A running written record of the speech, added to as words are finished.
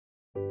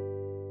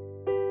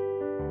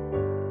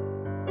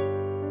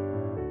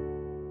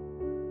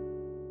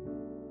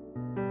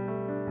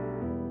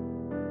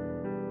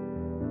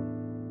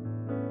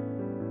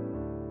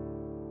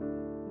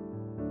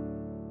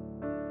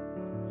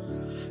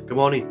Good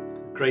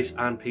morning, grace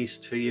and peace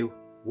to you.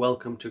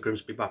 Welcome to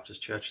Grimsby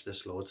Baptist Church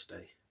this Lord's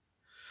Day.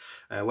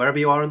 Wherever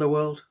you are in the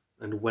world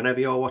and whenever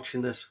you are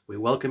watching this, we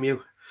welcome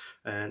you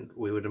and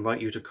we would invite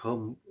you to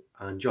come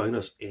and join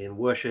us in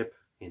worship,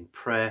 in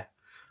prayer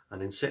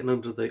and in sitting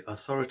under the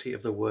authority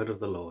of the word of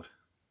the Lord.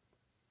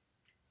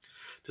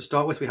 To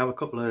start with, we have a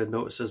couple of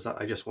notices that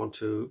I just want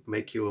to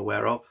make you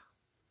aware of.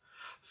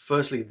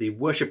 Firstly, the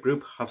worship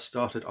group have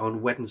started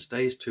on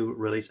Wednesdays to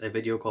release a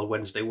video called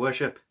Wednesday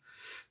Worship.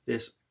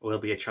 This will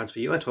be a chance for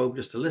you at home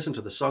just to listen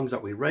to the songs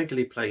that we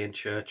regularly play in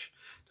church,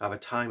 to have a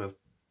time of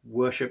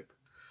worship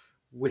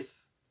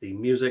with the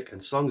music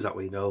and songs that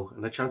we know,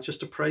 and a chance just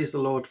to praise the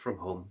Lord from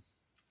home.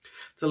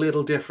 It's a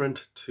little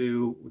different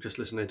to just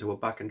listening to a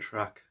backing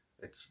track.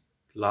 It's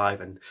live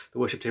and the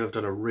worship team have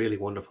done a really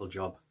wonderful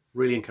job.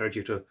 Really encourage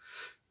you to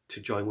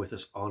join with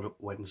us on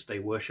Wednesday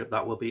Worship.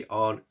 That will be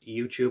on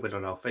YouTube and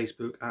on our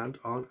Facebook and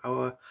on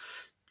our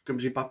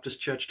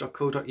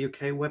grimsbybaptistchurch.co.uk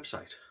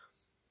website.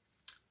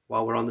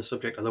 While we're on the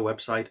subject of the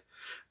website,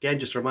 again,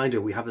 just a reminder,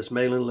 we have this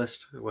mailing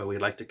list where we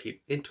like to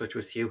keep in touch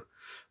with you,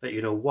 let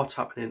you know what's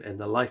happening in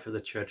the life of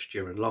the church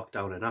during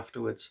lockdown and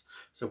afterwards.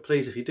 So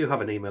please, if you do have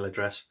an email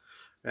address,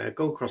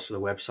 go across to the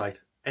website,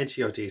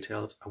 enter your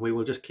details, and we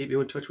will just keep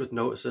you in touch with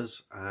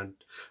notices and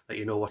let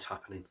you know what's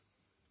happening.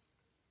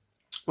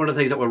 One of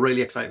the things that we're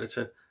really excited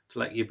to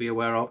let you be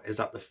aware of is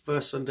that the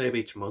first Sunday of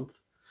each month,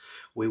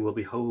 we will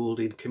be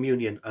holding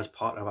communion as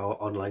part of our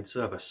online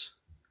service.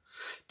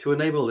 To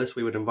enable this,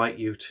 we would invite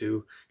you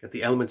to get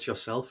the elements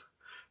yourself,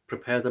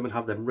 prepare them and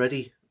have them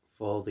ready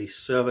for the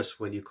service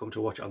when you come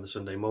to watch it on the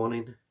Sunday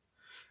morning.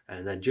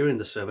 And then during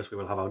the service, we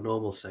will have our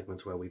normal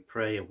segments where we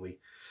pray, and we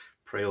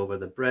pray over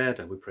the bread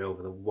and we pray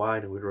over the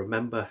wine, and we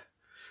remember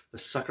the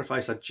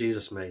sacrifice that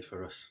Jesus made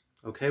for us.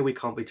 Okay, we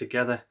can't be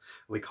together,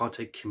 we can't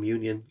take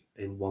communion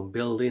in one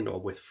building or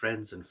with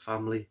friends and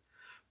family,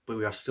 but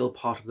we are still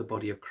part of the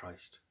body of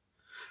Christ.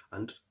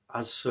 And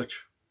as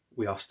such,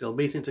 we are still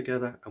meeting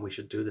together, and we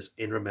should do this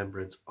in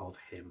remembrance of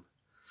him.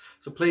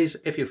 So please,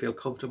 if you feel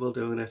comfortable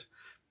doing it,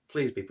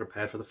 please be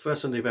prepared for the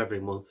first Sunday of every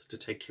month to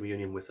take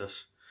communion with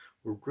us.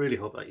 We really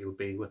hope that you'll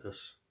be with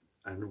us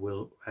and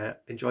we'll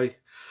enjoy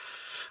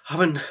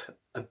having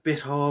a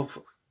bit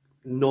of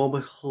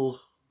normal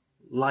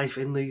life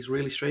in these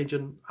really strange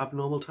and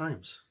abnormal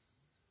times.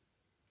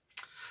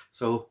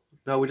 So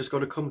now we're just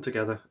going to come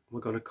together.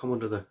 We're going to come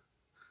under the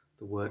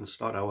word and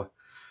start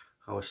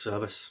our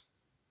service.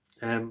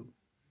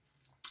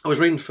 I was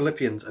reading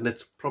Philippians, and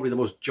it's probably the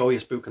most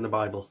joyous book in the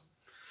Bible.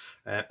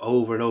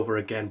 Over and over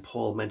again,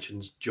 Paul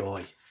mentions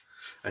joy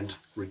and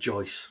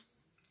rejoice.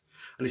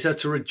 And he says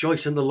to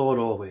rejoice in the Lord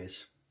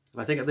always.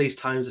 And I think at these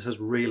times, this is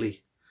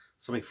really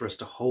something for us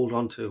to hold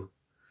on to.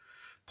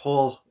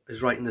 Paul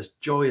is writing this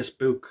joyous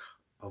book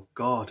of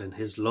God and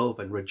his love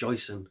and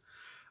rejoicing,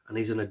 and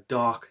he's in a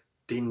dark,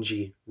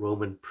 dingy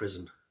Roman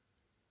prison.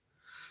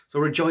 So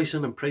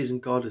rejoicing and praising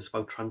God is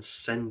about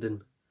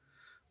transcending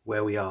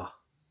where we are.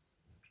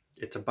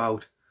 It's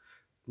about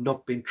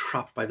not being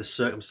trapped by the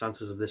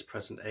circumstances of this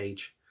present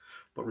age,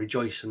 but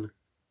rejoicing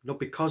not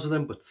because of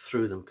them, but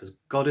through them, because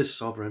God is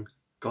sovereign,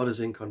 God is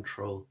in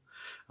control,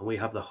 and we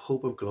have the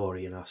hope of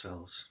glory in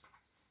ourselves.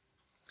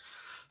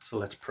 So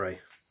let's pray.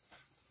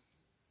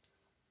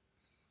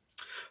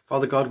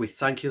 Father God, we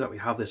thank you that we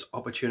have this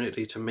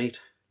opportunity to meet,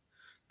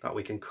 that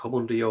we can come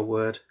under your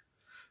word,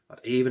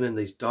 that even in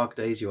these dark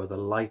days you are the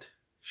light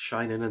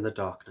shining in the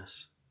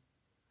darkness.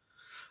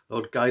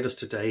 Lord, guide us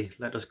today.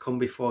 Let us come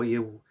before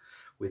you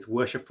with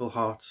worshipful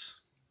hearts,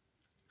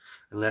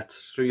 and let,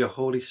 through your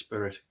Holy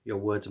Spirit, your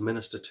words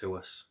minister to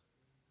us.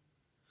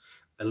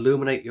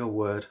 Illuminate your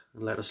word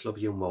and let us love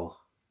you more.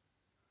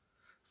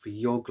 For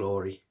your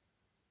glory.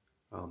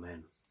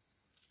 Amen.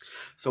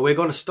 So we're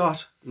going to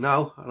start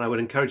now, and I would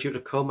encourage you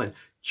to come and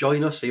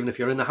join us, even if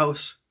you're in the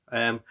house,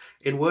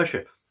 in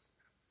worship.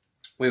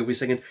 We'll be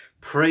singing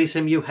Praise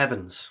Him, You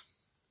Heavens.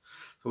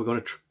 So we're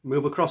going to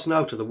move across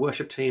now to the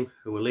worship team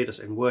who will lead us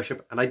in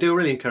worship. And I do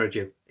really encourage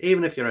you,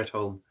 even if you're at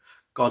home,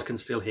 God can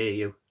still hear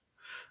you.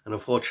 And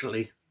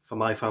unfortunately, for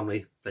my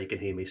family, they can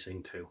hear me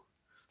sing too.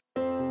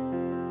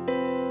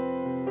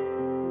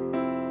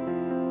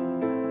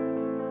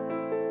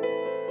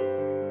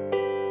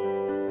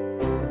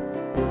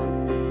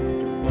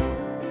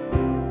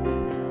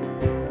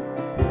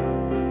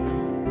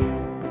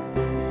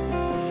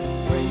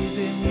 Praise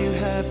him, you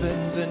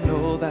heavens and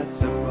all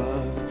that's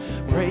above.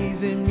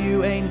 Praise him,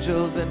 you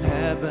angels and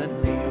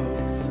heavenly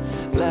hosts.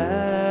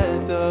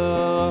 Let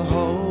the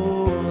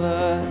whole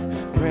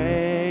earth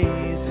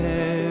praise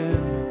him.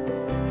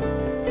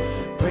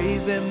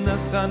 Praise him, the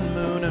sun,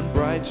 moon and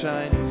bright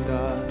shining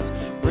stars.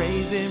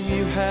 Praise him,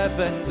 you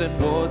heavens and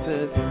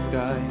waters and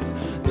skies.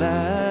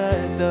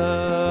 Let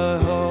the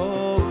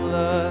whole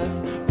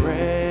earth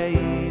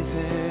praise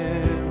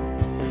him.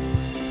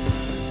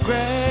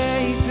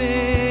 Great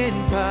in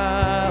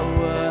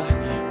power,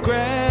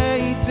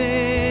 great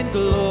in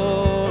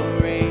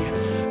glory,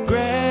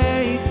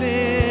 great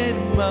in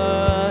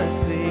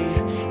mercy,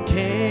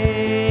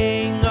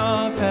 King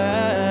of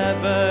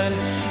heaven,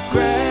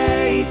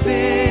 great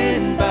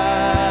in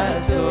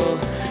battle.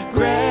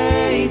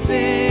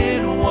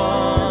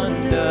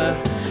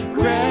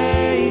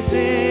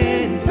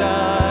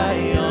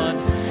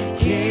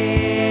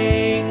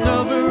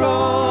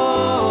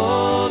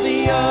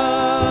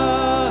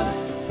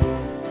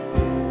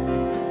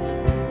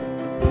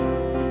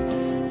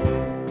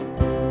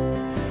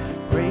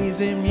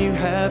 Him, you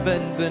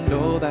heavens and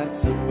all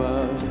that's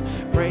above.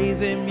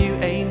 Praise Him, you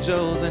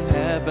angels and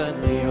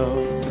heavenly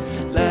hosts.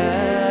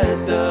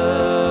 Let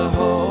the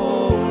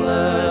whole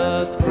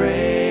earth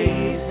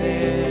praise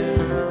Him.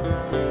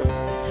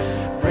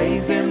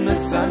 Praise Him, the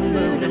sun,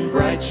 moon and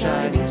bright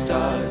shining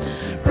stars.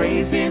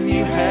 Praise Him,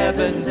 you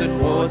heavens and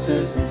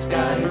waters and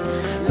skies.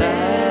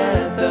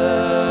 Let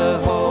the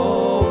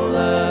whole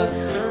earth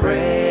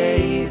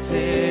praise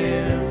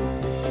Him.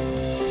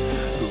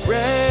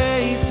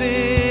 Great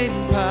in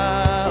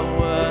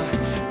power,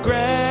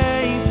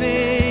 great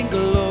in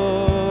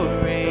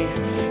glory,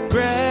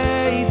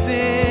 great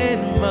in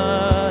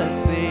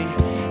mercy,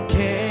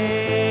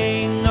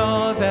 King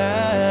of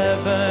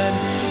heaven,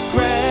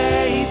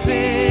 great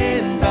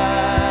in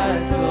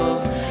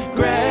battle,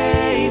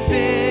 great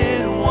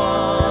in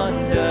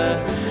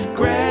wonder,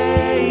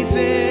 great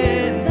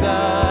in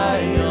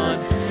Zion,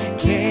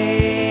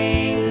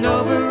 King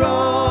over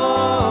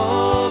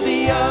all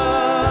the earth.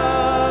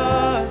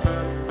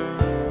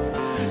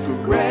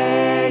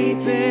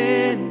 Great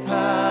in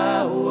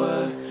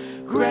power,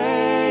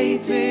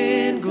 great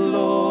in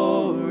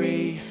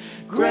glory,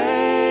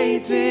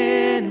 great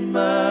in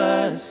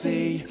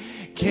mercy,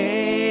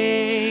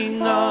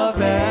 King of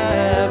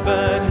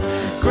heaven,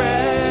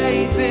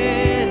 great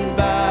in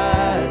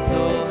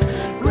battle,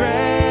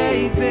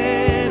 great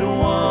in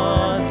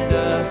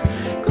wonder,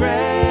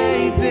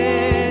 great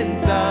in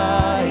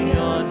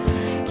Zion,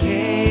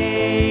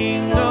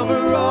 King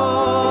over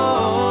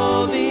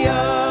all the earth.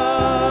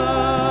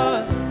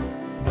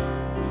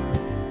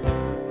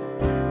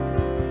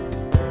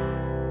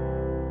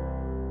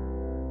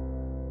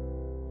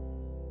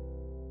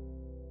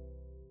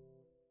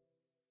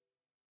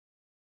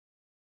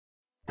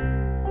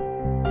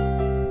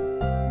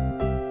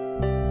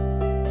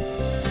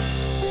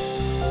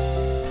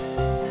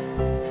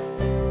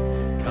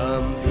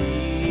 Come,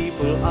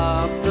 people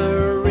of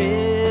the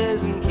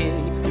risen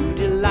King, who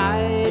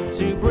delight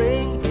to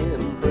bring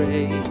Him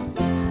praise.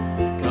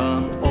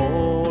 Come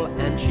all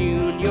and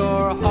tune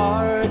your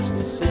hearts to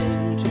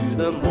sing to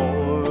the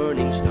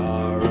morning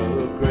star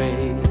of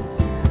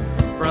grace.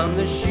 From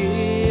the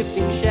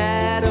shifting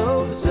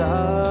shadows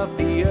of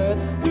the earth,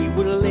 we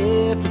will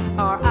lift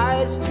our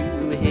eyes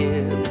to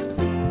Him,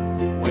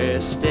 where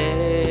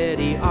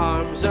steady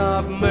arms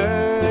of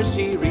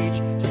mercy reach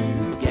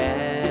to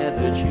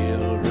gather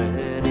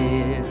children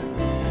in.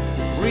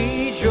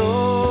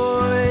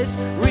 Rejoice,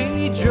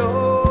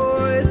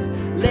 rejoice,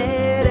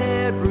 let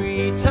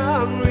every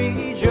tongue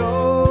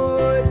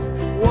rejoice.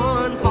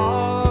 One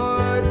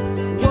heart,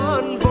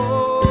 one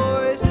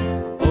voice,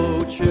 O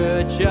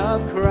Church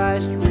of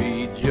Christ,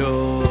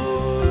 rejoice.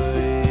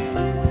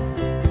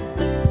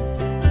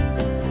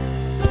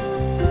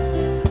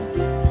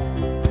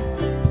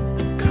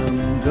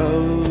 Come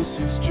those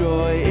whose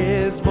joy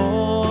is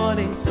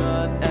morning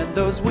sun, and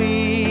those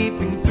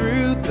weeping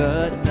through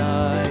the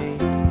night.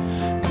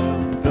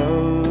 Come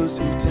those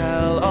who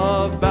tell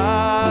of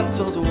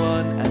battles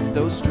won, and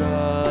those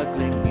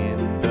struggling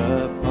in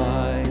the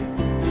fight.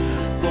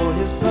 For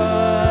His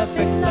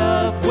perfect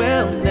love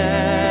will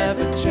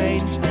never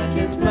change, and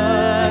His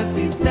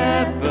mercies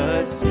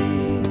never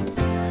cease,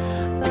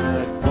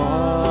 but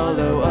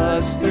follow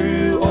us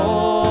through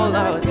all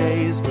our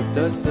days with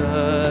the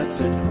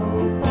certain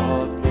hope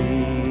of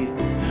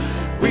peace.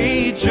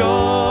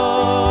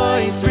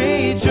 Rejoice,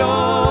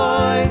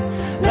 rejoice,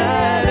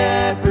 let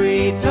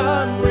every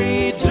tongue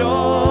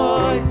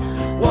rejoice.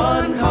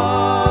 One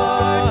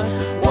heart,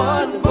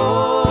 one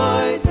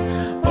voice,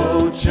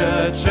 O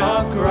Church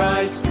of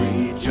Christ,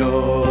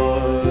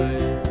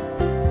 rejoice.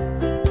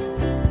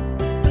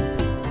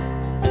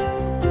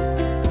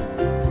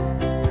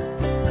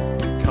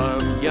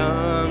 Come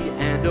young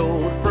and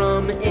old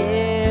from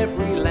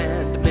every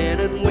land, men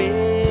and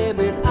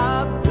women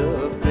of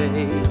the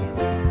faith.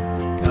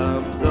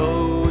 Come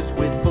those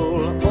with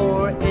full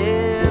or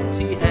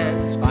empty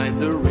hands, find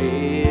the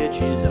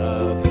riches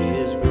of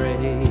His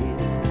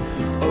grace.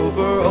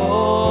 Over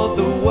all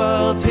the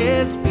world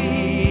His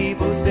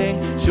people sing,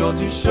 shore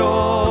to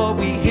shore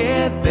we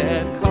hear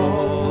them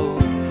call.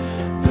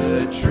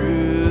 The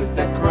truth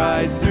that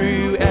cries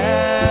through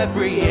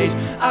every age,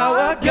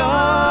 our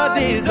God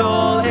is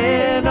all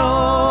in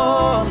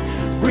all.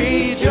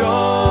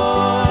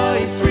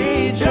 Rejoice,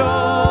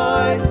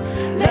 rejoice,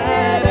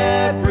 let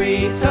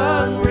every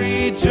tongue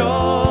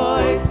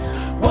rejoice.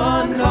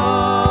 One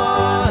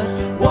heart,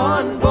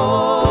 one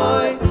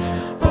voice,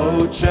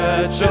 O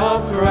Church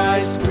of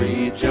Christ,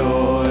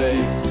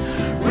 rejoice.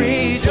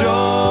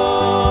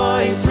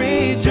 Rejoice,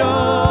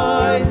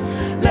 rejoice,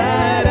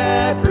 let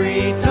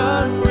every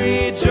tongue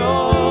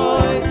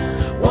rejoice.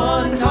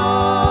 One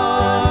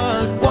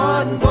heart,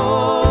 one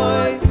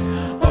voice,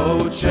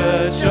 O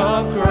Church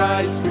of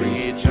Christ,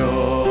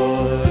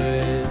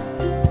 rejoice.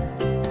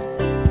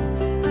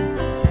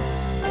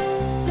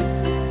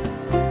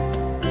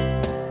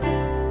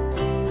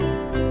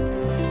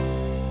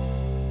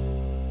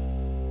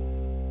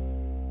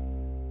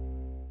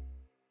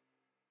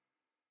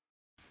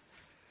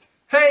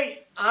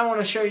 Hey, I want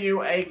to show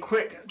you a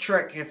quick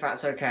trick if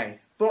that's okay.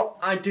 But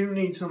I do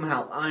need some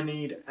help. I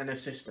need an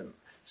assistant.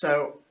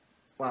 So,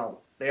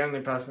 well, the only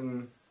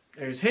person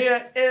who's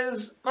here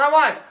is my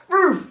wife,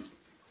 Ruth.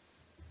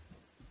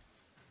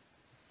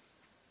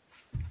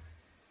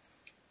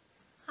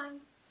 Hi.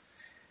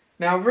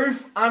 Now,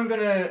 Ruth, I'm going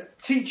to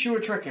teach you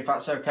a trick, if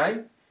that's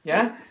okay.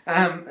 Yeah?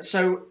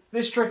 So,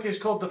 this trick is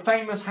called the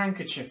famous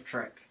handkerchief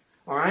trick.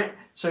 Alright?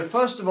 So,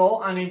 first of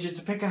all, I need you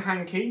to pick a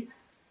hanky.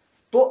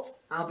 But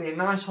I'll be a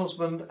nice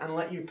husband and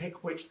let you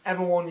pick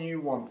whichever one you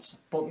want.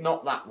 But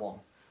not that one.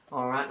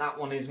 Alright, that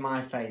one is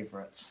my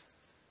favourite.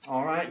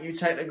 Alright, you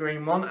take the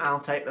green one, I'll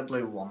take the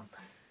blue one.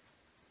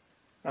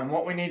 And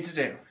what we need to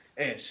do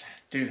is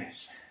do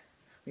this.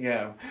 We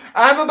go,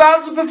 I'm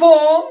about to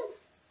perform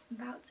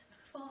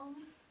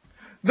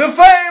the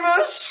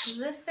famous.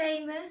 The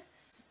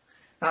famous.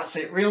 That's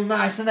it, real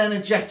nice and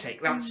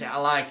energetic. That's it, I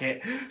like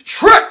it.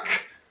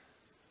 Trick!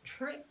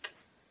 Trick.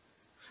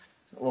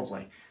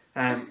 Lovely.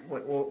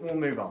 We'll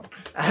move on.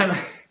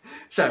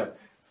 So,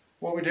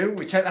 what we do,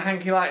 we take the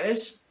hanky like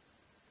this.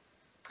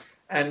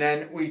 And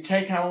then we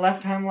take our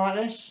left hand like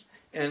this,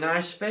 in a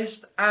nice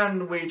fist.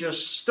 And we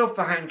just stuff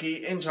the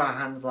hanky into our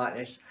hands like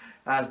this,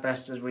 as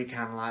best as we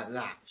can like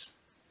that.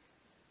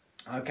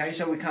 Okay,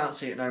 so we can't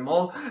see it no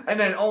more. And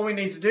then all we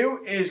need to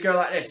do is go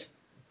like this.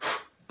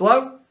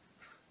 Blow.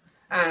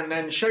 And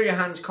then show your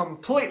hands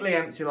completely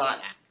empty like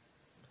that.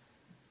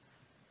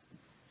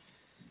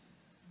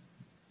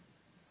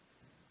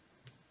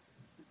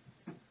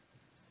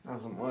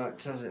 Hasn't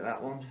worked, has it,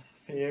 that one,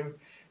 for you?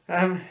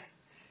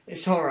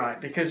 It's alright,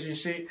 because you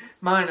see,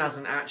 mine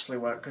hasn't actually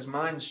worked, because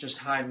mine's just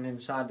hiding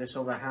inside this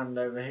other hand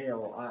over here,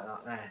 like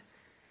that there.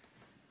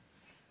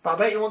 But I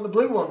bet you want the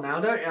blue one now,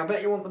 don't you? I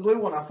bet you want the blue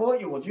one. I thought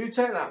you would. You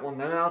take that one,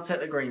 then I'll take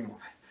the green one.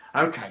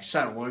 Okay,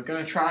 so we're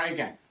going to try it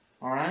again,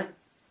 alright?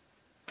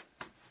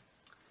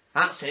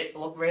 That's it.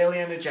 Look really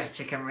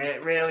energetic and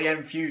really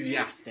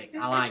enthusiastic.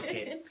 I like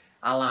it.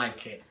 I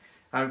like it.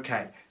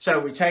 Okay, so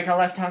we take our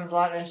left hands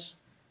like this.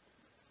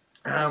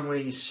 And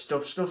we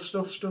stuff.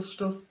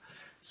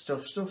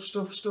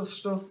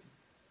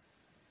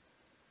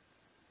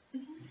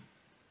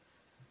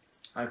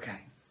 Okay.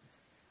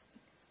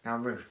 Now,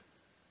 Ruth.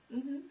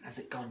 Has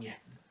it gone yet?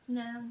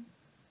 No.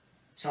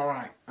 It's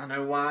alright. I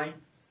know why.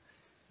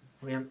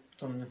 We haven't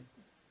done the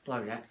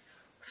blow yet.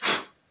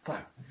 Blow.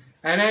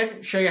 And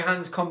then show your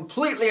hands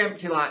completely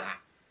empty like that.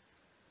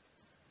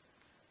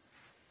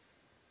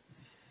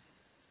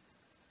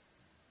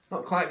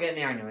 Not quite getting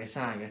the hang of this,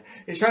 are you?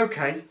 It's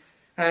okay.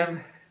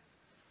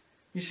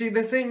 You see,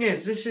 the thing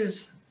is, this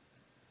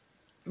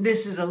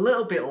is a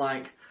little bit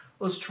like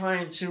us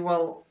trying to,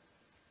 well,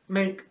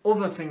 make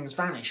other things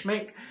vanish,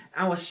 make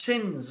our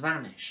sins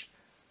vanish,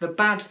 the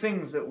bad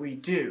things that we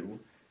do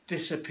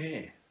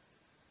disappear.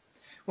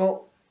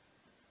 Well,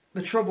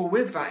 the trouble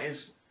with that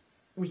is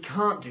we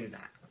can't do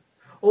that.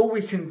 All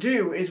we can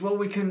do is, well,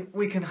 we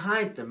can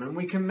hide them and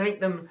we can make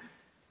them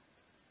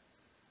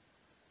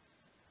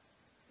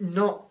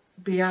not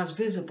be as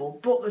visible.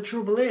 But the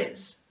trouble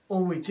is,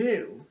 all we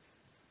do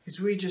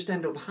is we just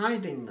end up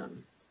hiding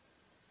them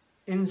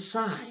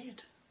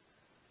inside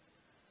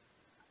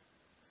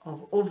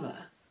of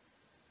other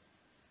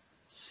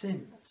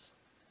sins.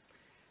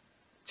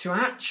 To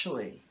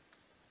actually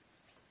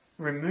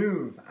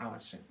remove our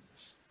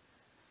sins,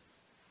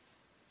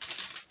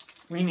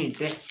 we need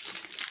this.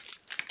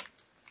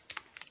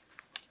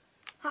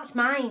 That's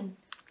mine.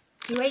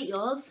 You ate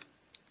yours.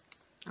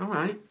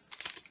 Alright.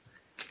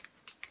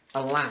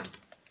 A lamb.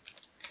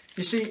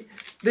 You see,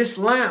 this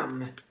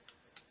lamb,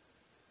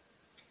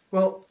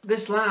 well,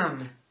 this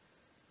lamb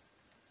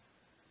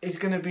is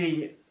going to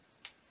be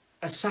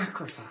a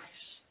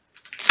sacrifice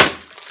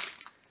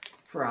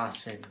for our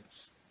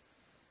sins.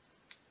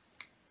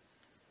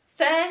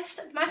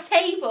 First, my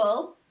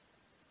table,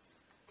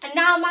 and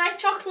now my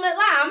chocolate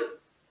lamb.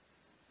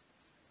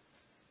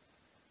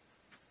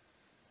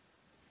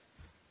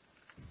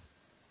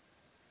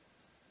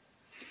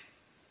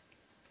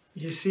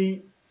 You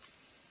see,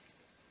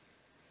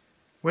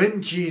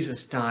 when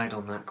Jesus died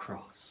on that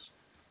cross,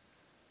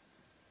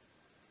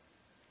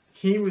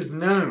 he was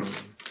known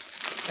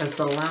as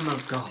the Lamb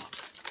of God.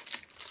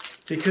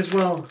 Because,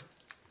 well,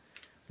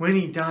 when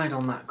he died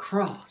on that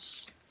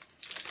cross,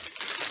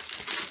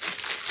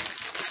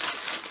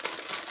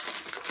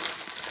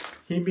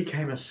 he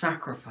became a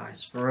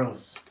sacrifice for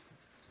us,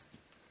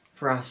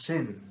 for our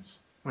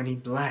sins, when he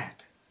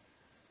bled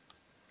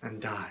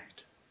and died.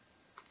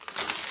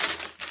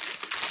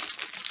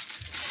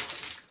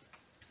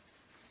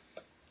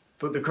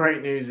 But the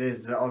great news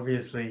is that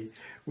obviously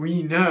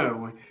we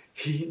know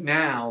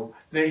now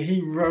that he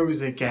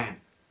rose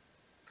again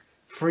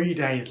 3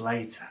 days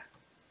later.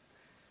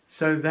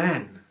 So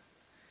then,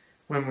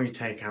 when we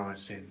take our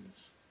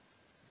sins,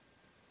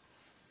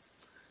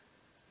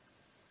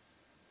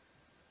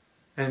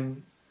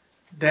 and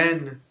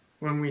then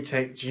when we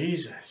take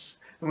Jesus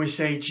and we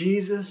say,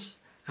 Jesus,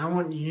 I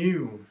want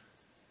you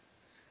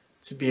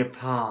to be a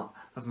part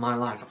of my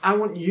life. I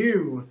want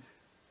you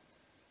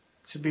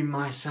to be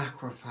my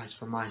sacrifice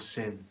for my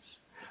sins.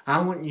 I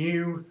want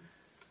you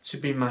to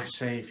be my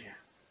Saviour.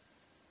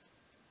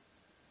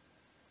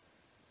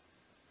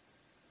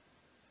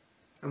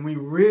 and we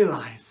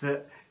realize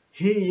that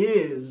he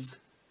is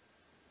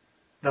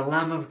the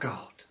Lamb of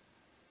God.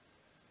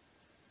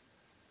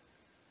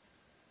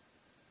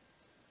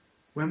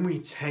 When we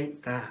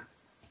take that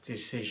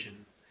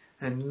decision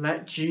and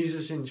let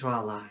Jesus into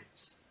our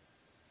lives,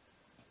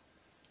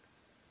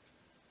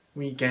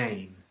 we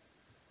gain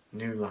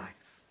new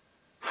life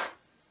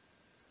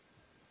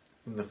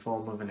in the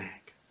form of an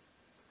egg.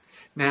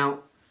 Now,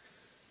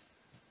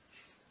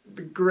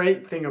 the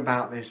great thing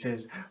about this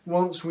is,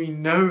 once we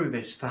know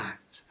this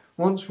fact,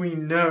 once we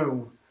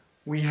know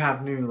we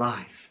have new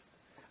life,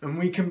 and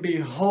we can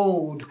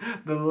behold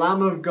the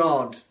Lamb of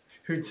God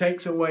who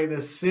takes away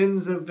the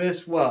sins of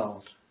this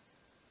world,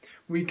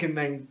 we can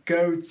then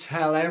go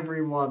tell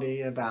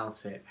everybody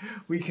about it.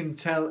 We can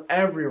tell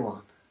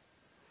everyone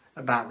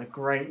about the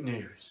great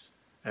news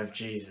of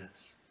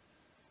Jesus.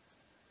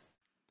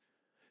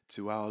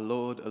 To our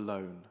Lord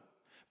alone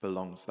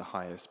belongs the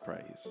highest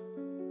praise.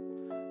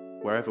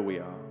 Wherever we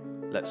are,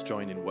 let's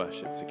join in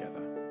worship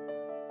together.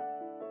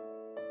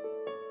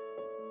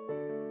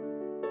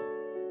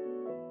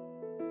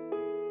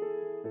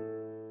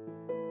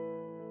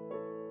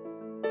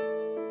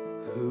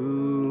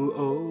 Who,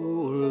 O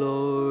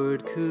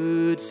Lord,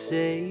 could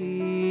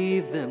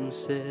save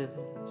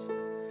themselves?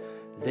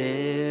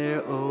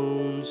 Their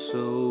own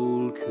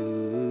soul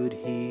could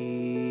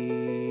heal.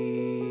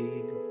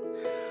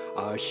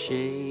 Our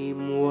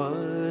shame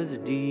was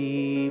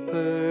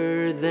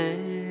deeper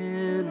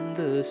than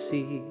the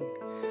sea.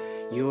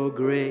 Your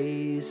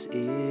grace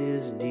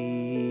is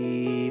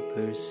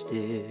deeper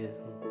still.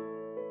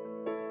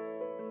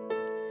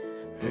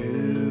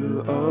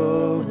 Who,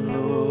 O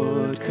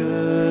Lord,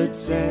 could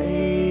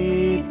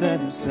save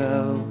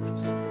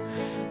themselves?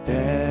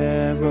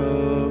 Their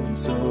own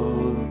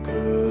soul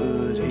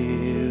could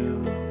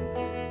heal.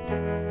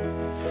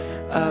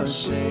 Our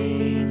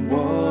shame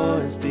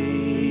was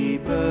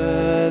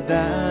deeper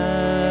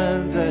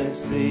than the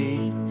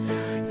sea.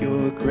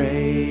 Your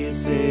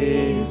grace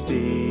is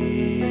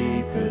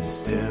deeper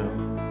still.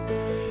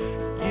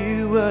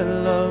 You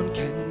alone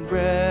can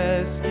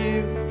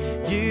rescue.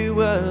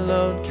 You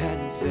alone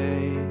can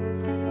save.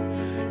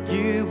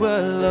 You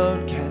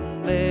alone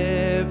can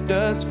lift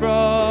us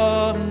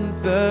from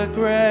the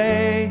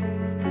grave.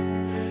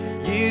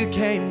 You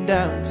came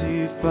down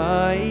to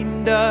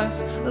find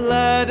us,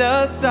 led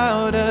us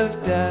out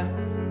of death.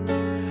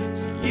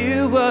 To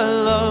you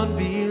alone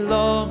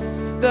belongs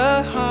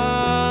the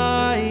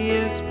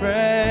highest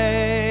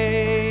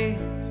praise.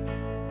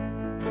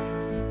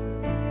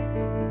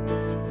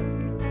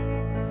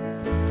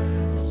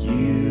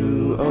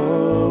 You,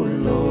 O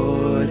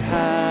Lord,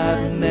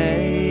 have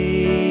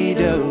made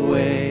a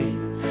way.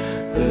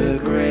 The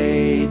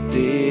great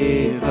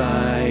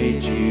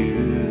divide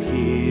you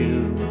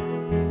healed.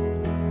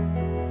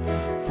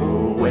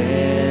 For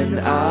when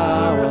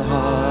our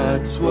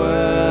hearts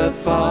were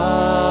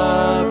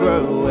far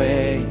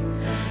away,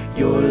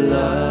 your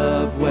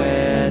love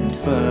went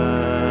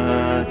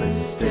further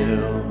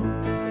still.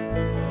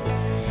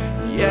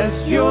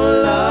 Yes, your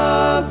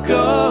love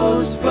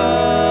goes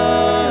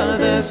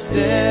further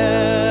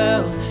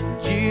still.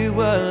 You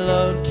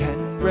alone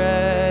can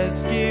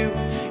rescue.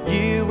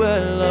 You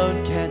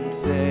alone can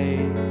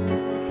save.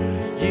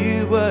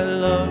 You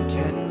alone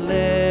can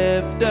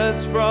lift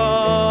us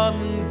from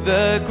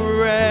the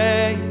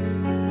grave.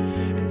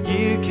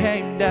 You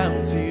came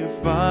down to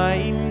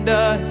find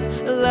us,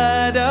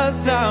 led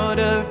us out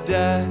of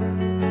death.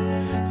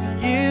 To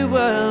you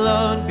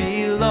alone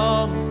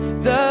belongs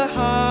the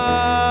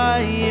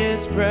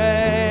highest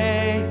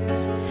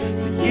praise.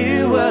 To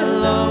you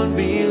alone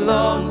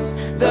belongs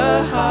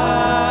the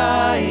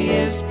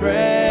highest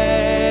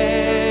praise.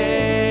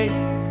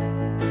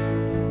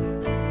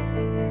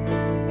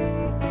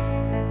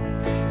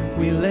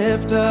 We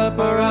lift up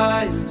our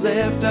eyes,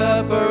 lift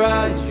up our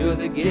eyes. You're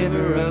the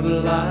giver of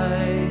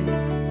life.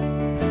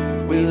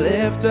 We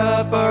lift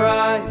up our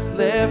eyes,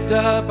 lift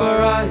up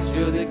our eyes.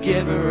 You're the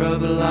giver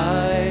of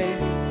life.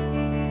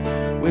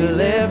 We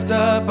lift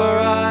up our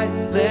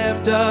eyes,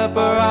 lift up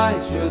our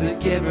eyes. You're the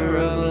giver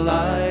of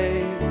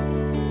life.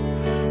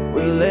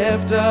 We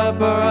lift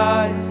up our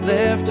eyes,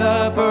 lift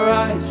up our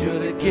eyes. You're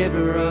the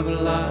giver of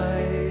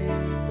life.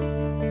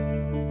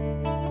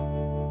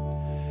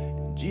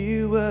 And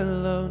you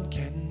alone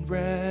can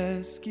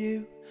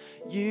rescue.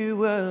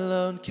 You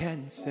alone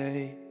can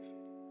save.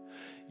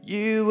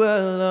 You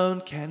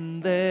alone can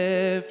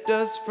lift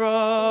us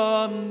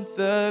from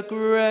the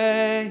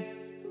grave.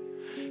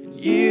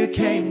 You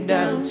came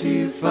down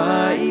to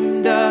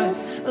find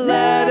us,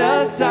 led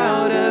us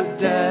out of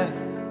death.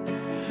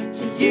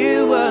 To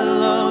you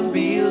alone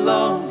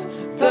belongs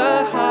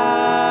the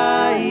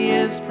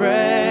highest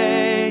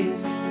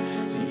praise.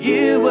 To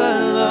you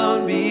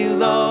alone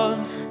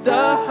belongs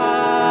the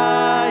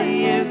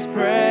highest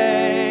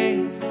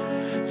praise.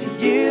 To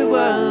you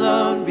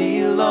alone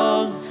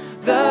belongs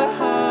the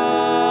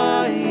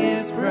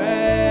highest praise.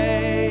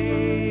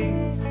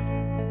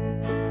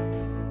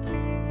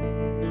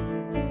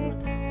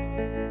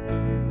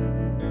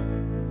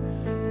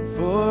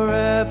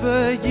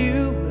 Forever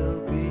you will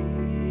be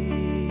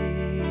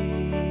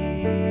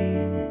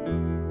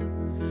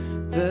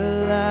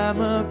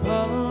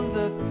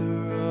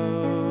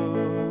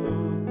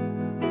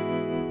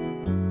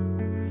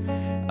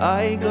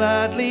I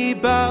gladly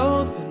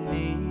bow the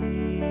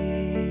knee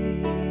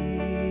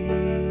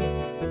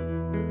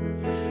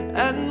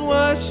and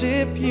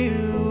worship you,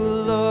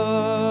 Lord.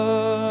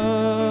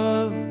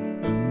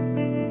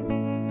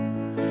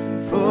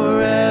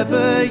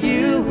 Forever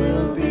you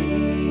will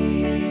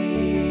be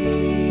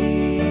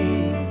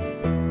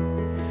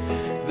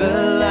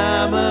the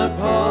Lamb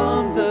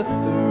upon the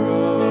throne.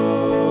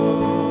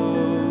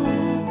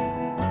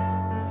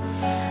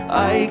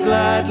 I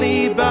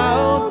gladly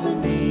bow the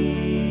knee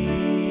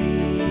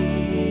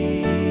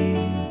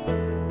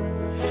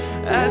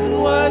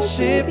and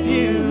worship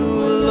you,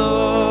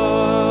 Lord.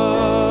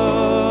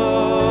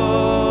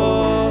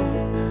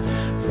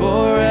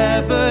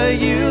 Forever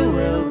you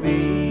will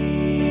be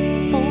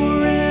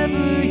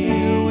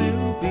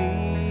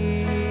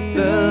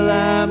the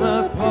Lamb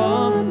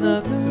upon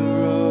the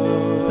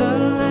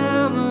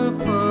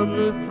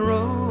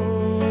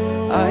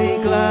throne. I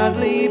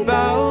gladly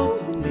bow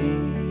the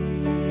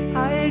knee.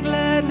 I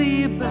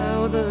gladly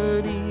bow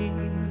the knee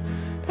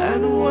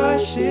and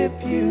worship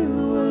you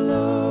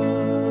alone.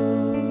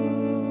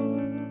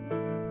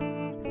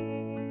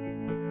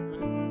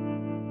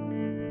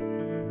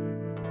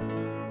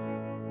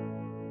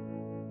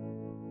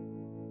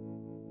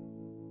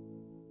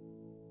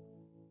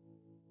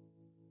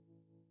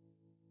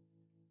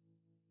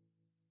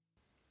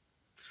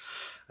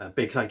 A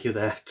big thank you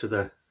there to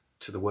the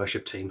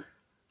worship team.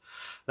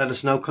 Let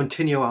us now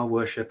continue our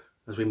worship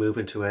as we move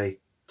into a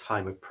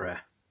time of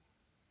prayer.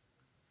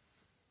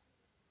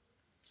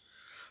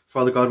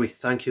 Father God, we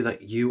thank you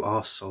that you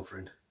are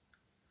sovereign,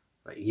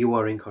 that you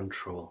are in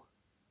control,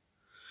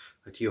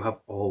 that you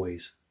have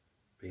always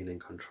been in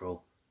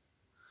control.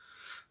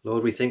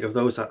 Lord, we think of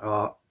those that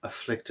are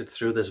afflicted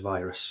through this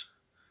virus,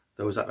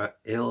 those that are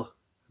ill,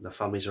 and the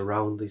families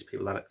around these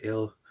people that are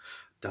ill,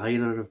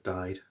 dying and have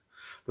died,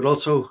 but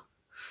also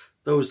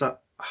those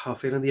that are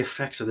feeling the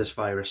effects of this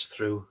virus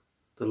through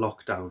the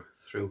lockdown,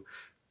 through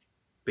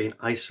being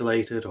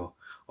isolated or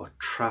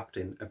trapped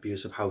in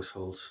abusive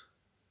households.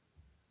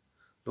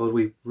 Lord,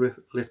 we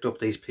lift up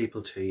these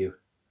people to you.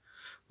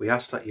 We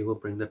ask that you will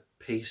bring the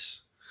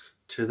peace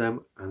to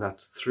them and that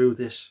through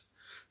this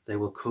they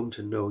will come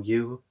to know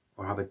you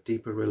or have a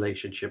deeper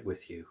relationship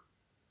with you.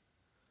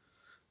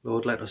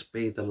 Lord, let us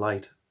be the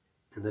light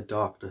in the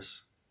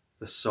darkness,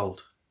 the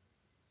salt.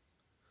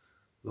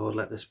 Lord,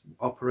 let this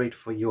operate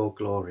for your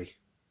glory.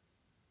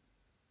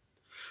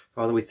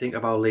 Father, we think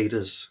of our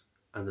leaders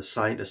and the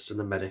scientists and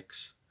the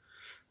medics.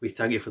 We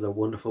thank you for the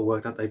wonderful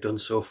work that they've done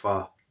so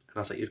far and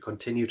ask that you'd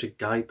continue to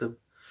guide them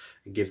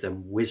and give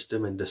them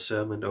wisdom and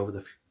discernment over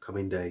the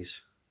coming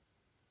days.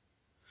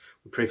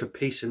 We pray for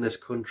peace in this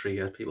country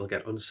as people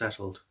get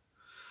unsettled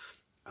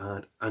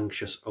and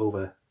anxious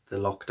over the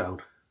lockdown.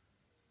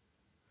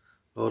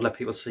 Lord, let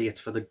people see it's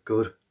for the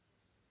good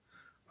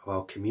of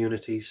our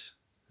communities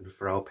and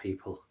for our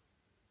people.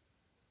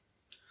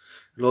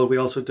 Lord, we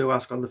also do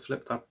ask on the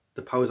flip that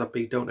the powers that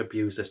be don't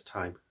abuse this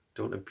time,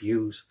 don't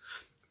abuse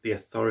the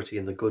authority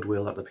and the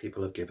goodwill that the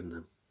people have given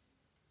them.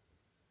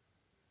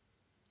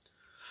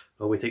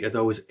 Lord, we think of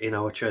those in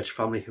our church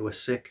family who are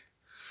sick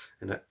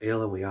and are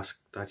ill, and we ask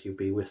that you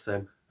be with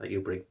them, that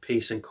you bring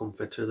peace and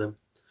comfort to them,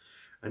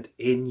 and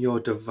in your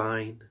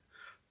divine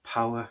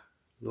power,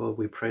 Lord,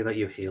 we pray that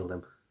you heal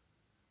them.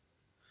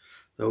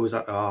 Those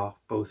that are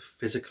both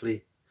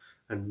physically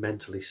and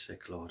mentally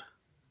sick, Lord,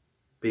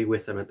 be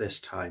with them at this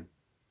time.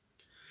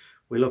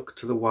 We look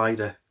to the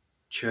wider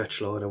church,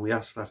 Lord, and we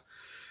ask that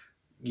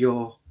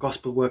your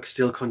gospel work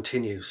still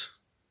continues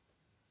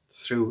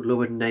through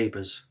loving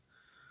neighbours,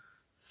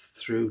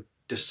 through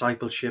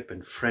discipleship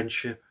and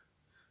friendship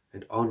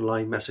and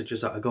online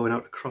messages that are going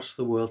out across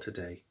the world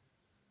today.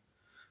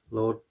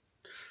 Lord,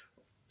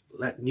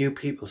 let new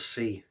people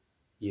see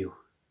you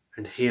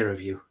and hear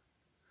of you.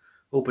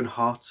 Open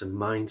hearts and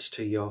minds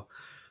to your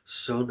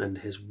Son and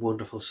his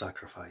wonderful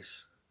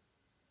sacrifice.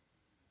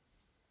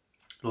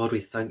 Lord,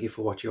 we thank you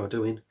for what you're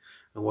doing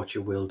and what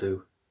you will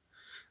do.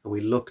 And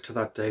we look to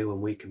that day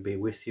when we can be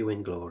with you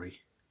in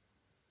glory.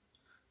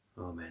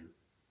 Amen.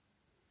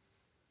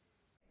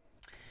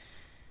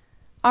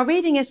 Our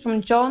reading is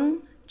from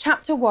John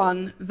chapter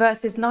 1,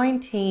 verses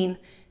 19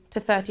 to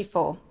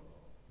 34.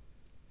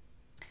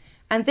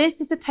 And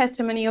this is the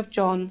testimony of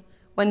John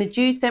when the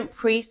Jews sent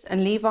priests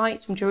and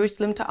Levites from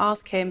Jerusalem to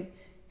ask him,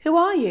 "Who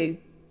are you?"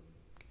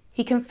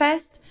 He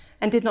confessed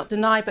and did not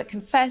deny, but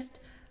confessed,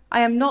 "I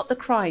am not the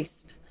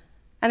Christ."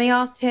 And they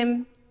asked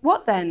him,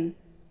 "What then?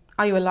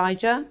 Are you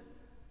Elijah?"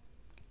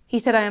 He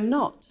said, "I am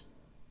not."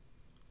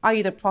 "Are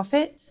you the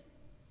prophet?"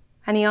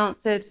 And he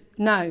answered,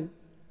 "No."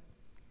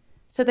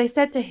 So they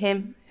said to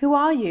him, "Who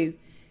are you?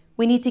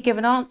 We need to give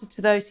an answer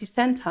to those who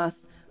sent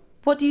us.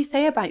 What do you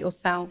say about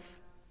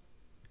yourself?"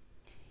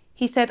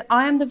 He said,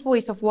 "I am the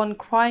voice of one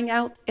crying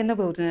out in the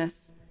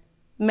wilderness,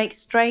 'Make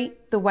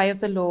straight the way of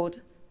the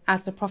Lord,'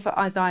 as the prophet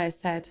Isaiah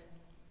said."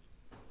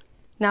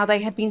 Now they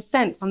had been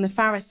sent from the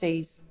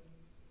Pharisees.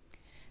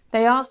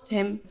 They asked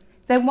him,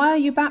 "Then why are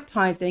you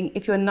baptizing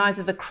if you are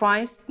neither the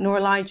Christ, nor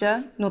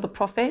Elijah, nor the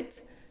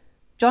prophet?"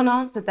 John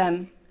answered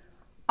them,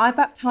 "I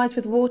baptize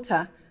with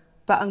water,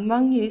 But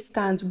among you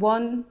stands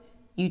one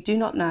you do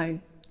not know,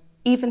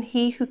 even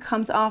he who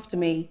comes after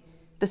me,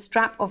 the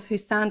strap of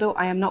whose sandal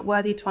I am not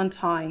worthy to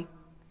untie."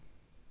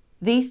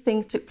 These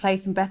things took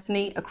place in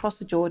Bethany across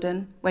the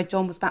Jordan, where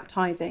John was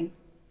baptizing.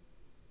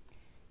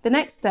 The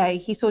next day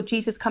he saw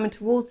Jesus coming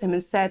towards him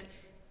and said,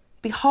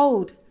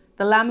 "Behold,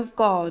 the Lamb of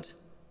God,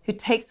 who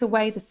takes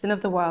away the sin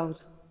of the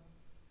world.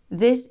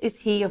 This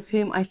is he of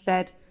whom I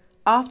said,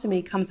 'After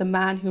me comes a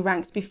man who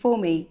ranks before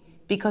me,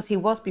 because he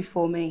was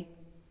before me.'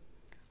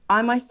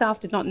 I myself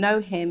did not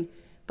know him,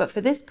 but for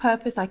this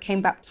purpose I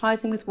came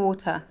baptizing with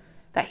water,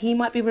 that he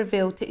might be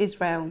revealed to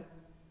Israel."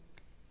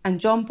 And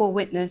John bore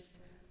witness,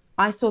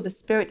 "I saw the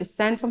Spirit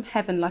descend from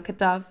heaven like a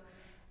dove,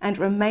 and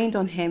remained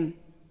on him.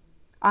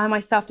 I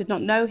myself did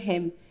not know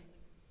him,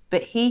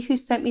 but he who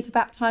sent me to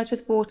baptize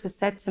with water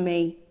said to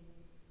me,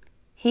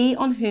 'He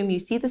on whom you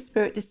see the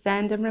Spirit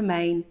descend and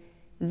remain,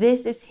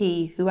 this is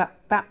he who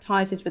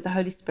baptizes with the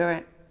Holy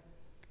Spirit.'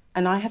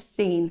 And I have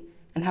seen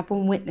and have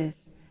borne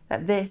witness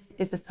that this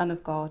is the Son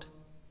of God."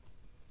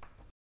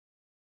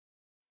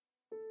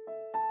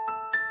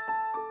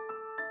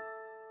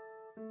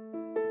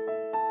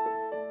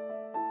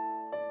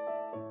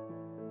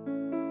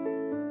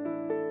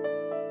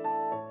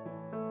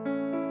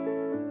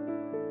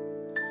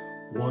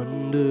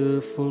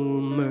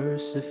 Wonderful,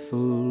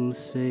 merciful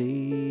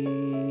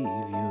Savior,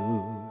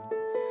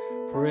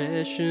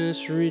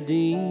 precious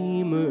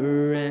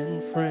Redeemer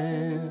and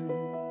friend,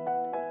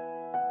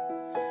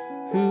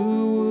 who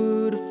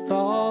would have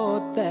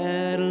thought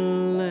that a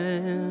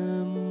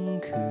lamb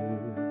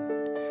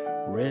could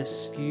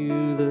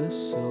rescue the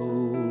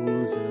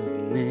souls of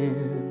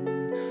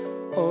men?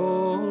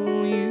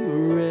 Oh, you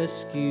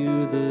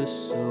rescue the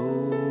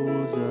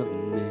souls of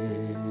men.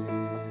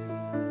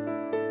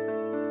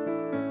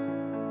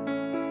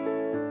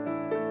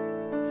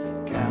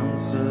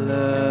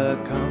 Counselor,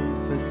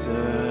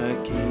 Comforter,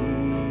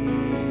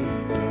 Keeper,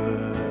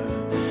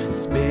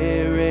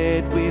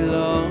 Spirit we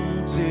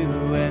long to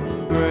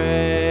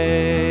embrace.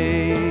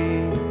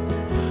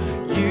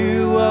 You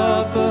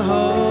offer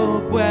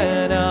hope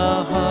when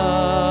our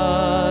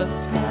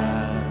hearts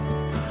have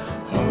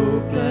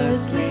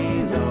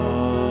hopelessly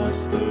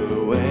lost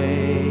the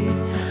way.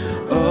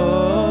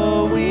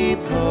 Oh,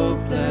 we've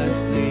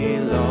hopelessly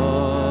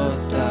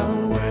lost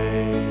our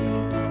way.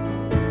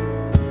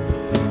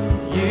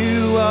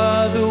 You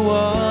are the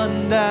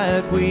one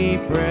that we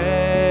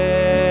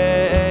praise.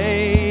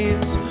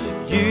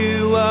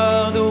 You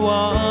are the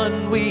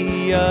one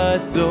we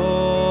adore.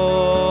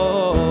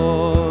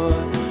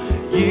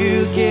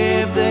 You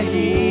give the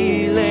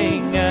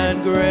healing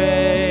and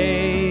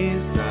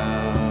grace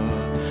our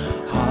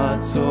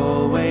hearts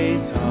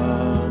always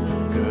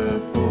hunger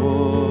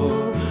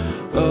for.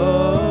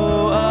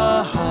 Oh,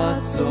 our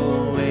hearts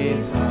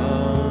always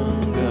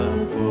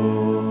hunger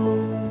for.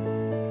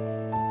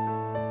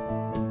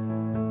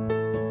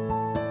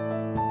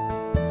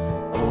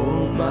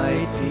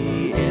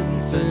 Almighty,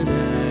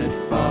 infinite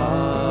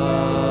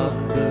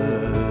Father,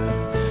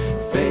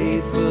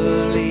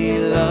 faithfully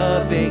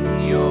loving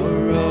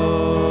your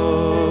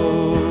own.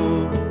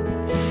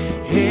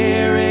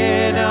 Here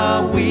in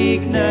our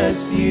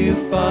weakness you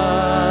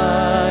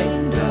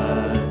find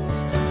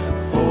us,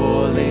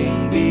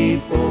 falling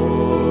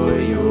before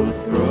your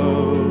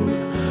throne.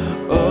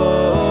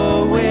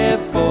 Oh,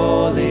 we're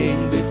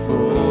falling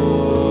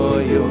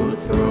before your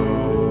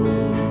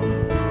throne.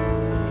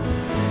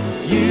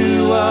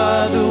 You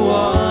are the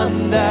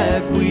one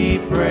that we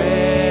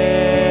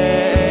praise.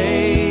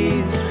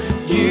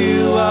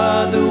 You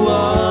are the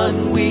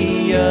one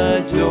we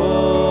adore.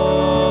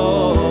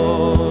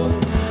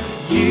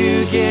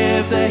 You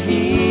give the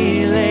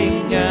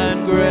healing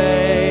and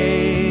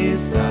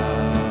grace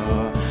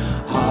our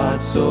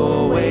hearts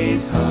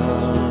always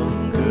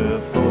hunger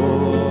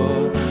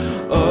for.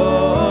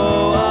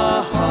 Oh,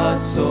 our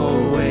hearts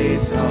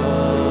always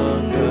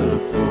hunger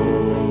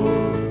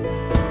for.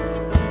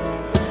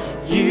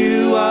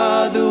 You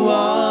are the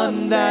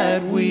one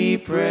that we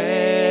praise.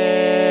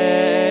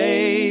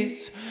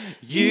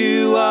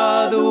 You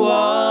are the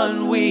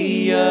one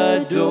we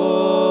adore.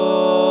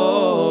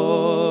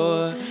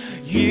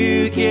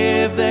 You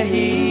give the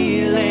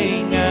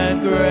healing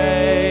and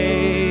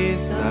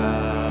grace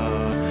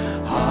our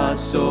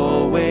hearts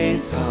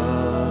always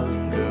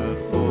hunger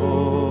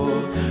for.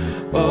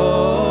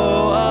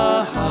 Oh,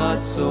 our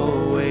hearts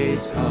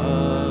always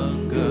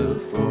hunger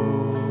for.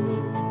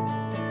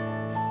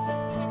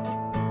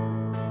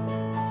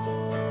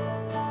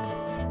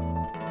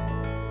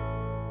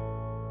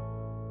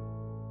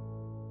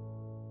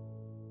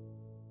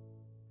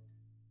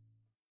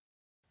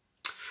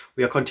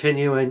 We are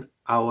continuing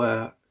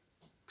our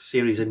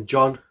series in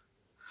John,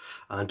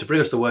 and to bring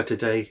us the word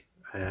today,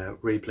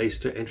 really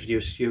pleased to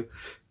introduce you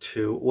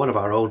to one of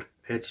our own.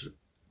 It's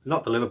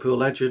not the Liverpool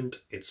legend,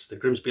 it's the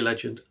Grimsby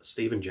legend,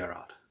 Stephen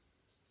Jerrard.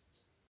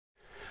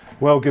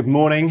 Well, good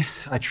morning.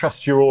 I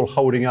trust you're all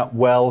holding up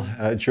well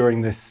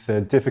during this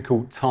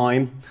difficult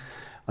time.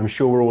 I'm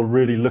sure we're all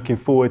really looking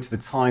forward to the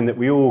time that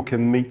we all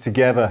can meet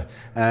together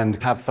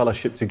and have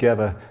fellowship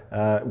together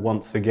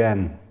once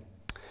again.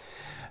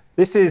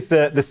 This is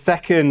the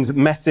second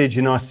message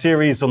in our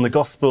series on the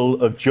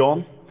Gospel of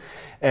John.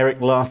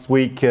 Eric last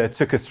week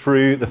took us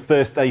through the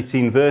first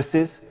 18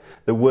 verses,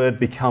 the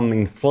Word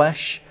becoming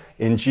flesh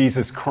in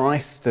Jesus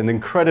Christ and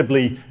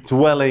incredibly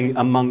dwelling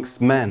amongst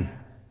men.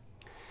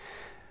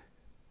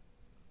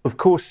 Of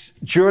course,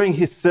 during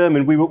his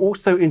sermon, we were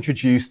also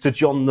introduced to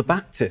John the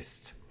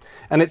Baptist.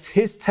 And it's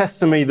his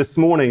testimony this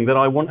morning that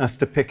I want us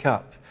to pick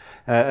up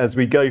as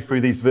we go through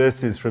these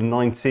verses from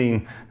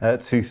 19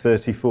 to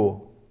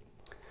 34.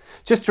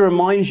 Just to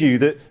remind you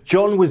that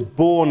John was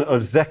born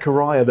of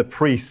Zechariah the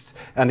priest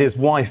and his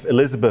wife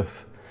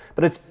Elizabeth,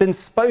 but it's been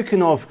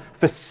spoken of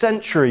for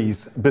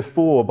centuries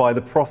before by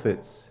the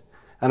prophets,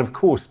 and of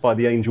course by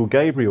the angel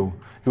Gabriel,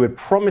 who had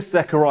promised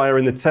Zechariah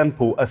in the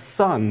temple a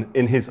son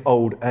in his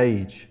old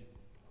age.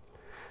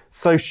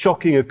 So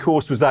shocking, of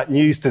course, was that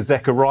news to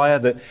Zechariah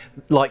that,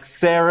 like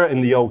Sarah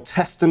in the Old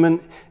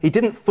Testament, he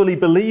didn't fully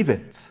believe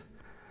it,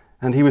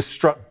 and he was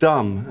struck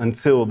dumb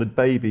until the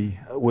baby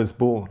was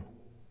born.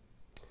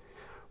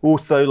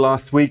 Also,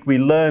 last week, we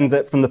learned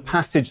that from the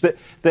passage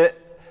that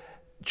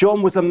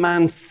John was a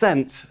man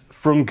sent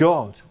from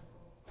God.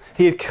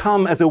 He had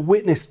come as a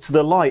witness to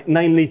the light,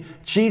 namely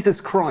Jesus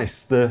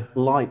Christ, the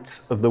light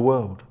of the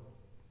world.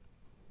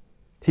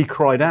 He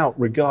cried out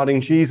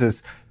regarding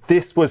Jesus,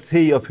 "This was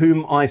he of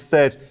whom I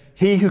said,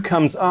 'He who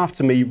comes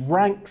after me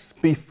ranks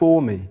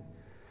before me,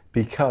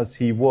 because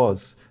he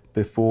was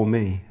before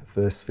me.'"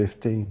 Verse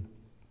 15.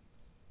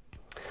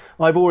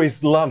 I've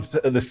always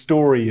loved the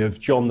story of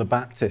John the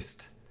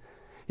Baptist.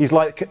 He's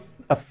like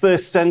a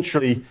first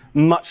century,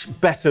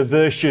 much better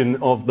version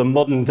of the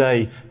modern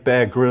day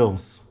Bear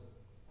Grylls.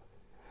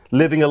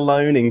 Living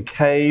alone in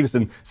caves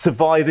and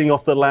surviving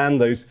off the land,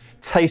 those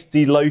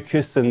tasty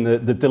locusts and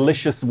the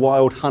delicious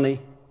wild honey.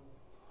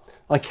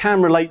 I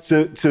can relate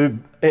to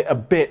it a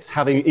bit,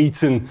 having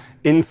eaten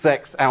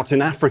insects out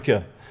in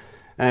Africa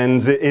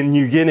and in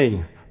New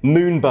Guinea,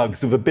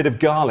 moonbugs with a bit of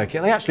garlic,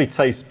 and they actually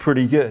taste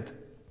pretty good.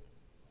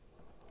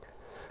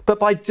 But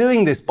by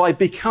doing this, by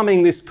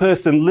becoming this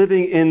person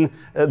living in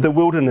the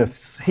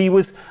wilderness, he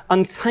was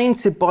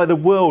untainted by the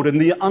world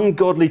and the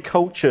ungodly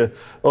culture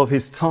of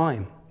his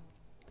time.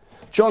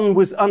 John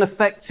was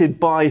unaffected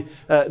by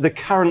the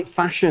current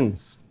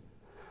fashions.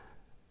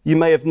 You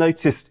may have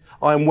noticed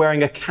I'm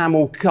wearing a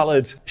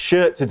camel-coloured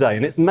shirt today,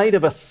 and it's made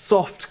of a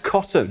soft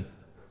cotton.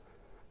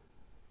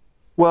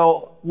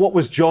 Well, what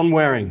was John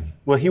wearing?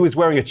 Well, he was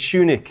wearing a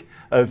tunic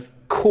of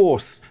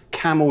coarse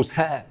camel's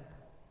hair.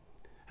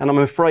 And I'm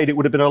afraid it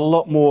would have been a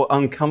lot more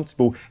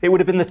uncomfortable. It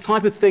would have been the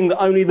type of thing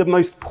that only the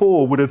most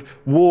poor would have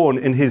worn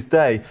in his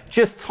day,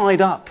 just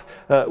tied up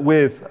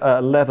with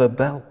a leather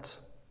belt.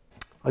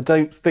 I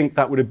don't think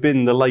that would have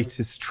been the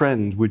latest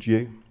trend, would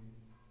you?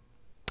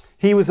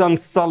 He was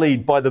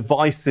unsullied by the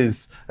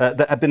vices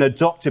that had been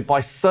adopted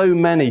by so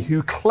many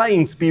who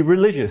claimed to be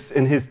religious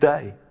in his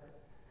day.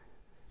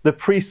 The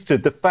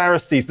priesthood, the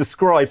Pharisees, the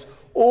scribes,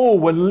 all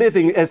were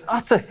living as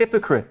utter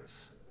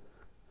hypocrites.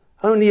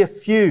 Only a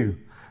few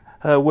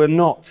were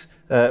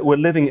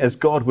living as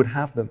God would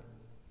have them.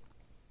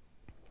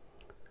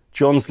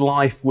 John's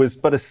life was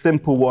but a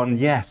simple one,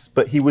 yes,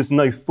 but he was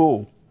no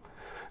fool.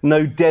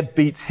 No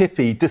deadbeat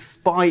hippie,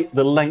 despite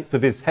the length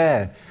of his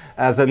hair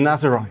as a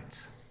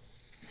Nazarite.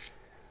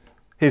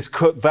 His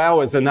vow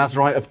as a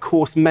Nazarite, of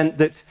course, meant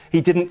that he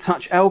didn't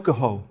touch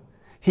alcohol.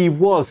 He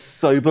was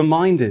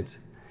sober-minded.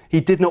 He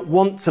did not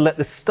want to let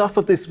the stuff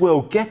of this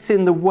world get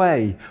in the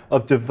way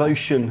of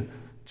devotion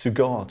to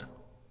God.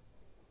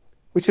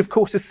 Which, of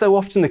course, is so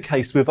often the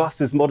case with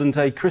us as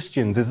modern-day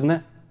Christians, isn't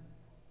it?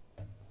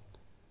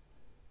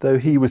 Though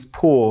he was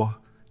poor,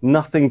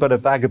 nothing but a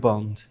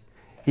vagabond,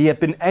 he had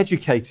been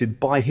educated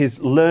by his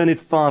learned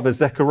father,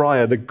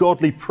 Zechariah, the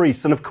godly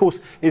priest, and, of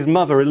course, his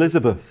mother,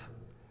 Elizabeth.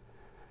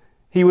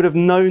 He would have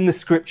known the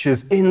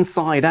scriptures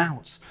inside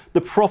out,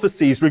 the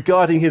prophecies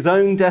regarding his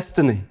own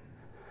destiny.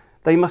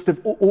 They must have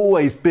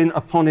always been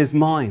upon his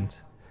mind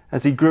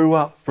as he grew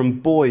up from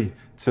boy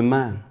to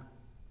man.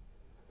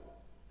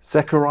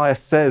 Zechariah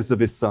says of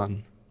his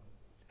son,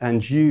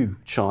 "And you,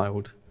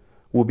 child,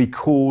 will be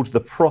called the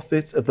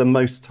prophet of the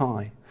Most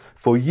High,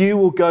 for you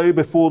will go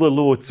before the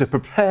Lord to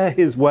prepare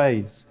his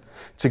ways,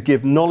 to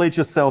give knowledge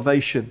of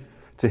salvation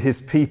to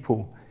his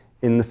people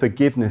in the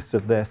forgiveness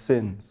of their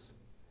sins."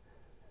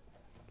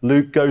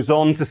 Luke goes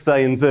on to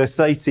say in verse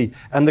 80,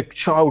 "And the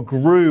child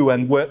grew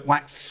and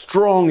waxed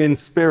strong in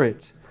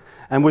spirit,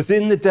 and was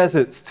in the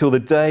deserts till the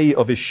day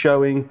of his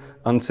showing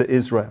unto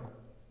Israel."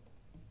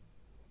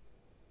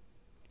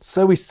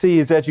 So we see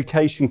his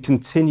education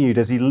continued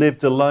as he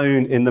lived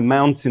alone in the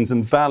mountains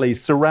and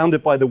valleys,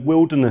 surrounded by the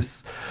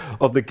wilderness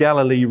of the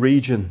Galilee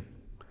region,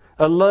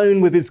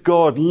 alone with his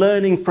God,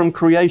 learning from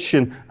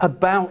creation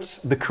about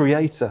the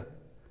Creator,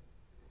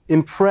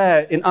 in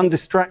prayer, in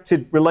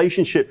undistracted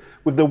relationship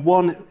with the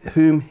one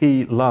whom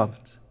he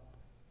loved.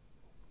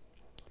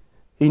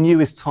 He knew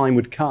his time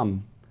would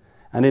come,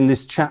 and in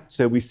this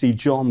chapter we see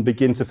John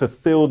begin to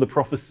fulfill the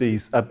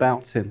prophecies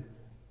about him.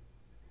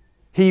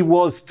 He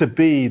was to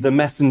be the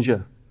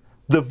messenger,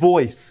 the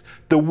voice,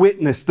 the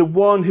witness, the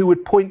one who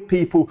would point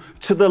people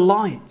to the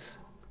light,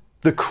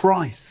 the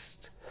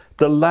Christ,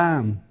 the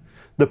Lamb,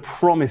 the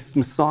promised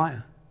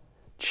Messiah,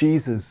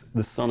 Jesus,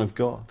 the Son of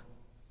God.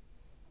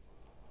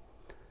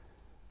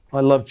 I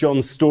love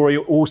John's story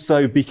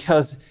also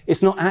because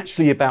it's not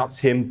actually about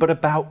him, but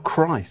about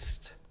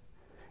Christ.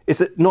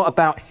 It's not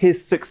about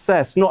his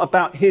success, not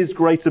about his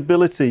great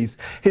abilities,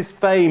 his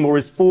fame or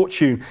his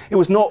fortune. It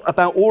was not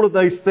about all of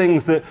those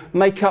things that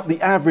make up the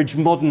average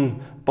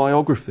modern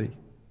biography.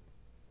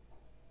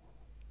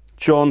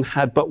 John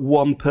had but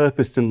one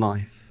purpose in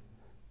life: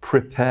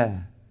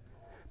 prepare.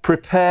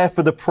 Prepare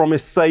for the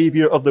promised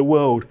Saviour of the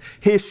world.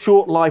 His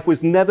short life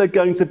was never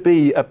going to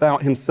be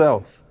about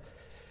himself.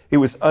 It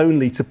was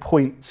only to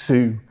point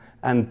to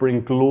and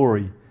bring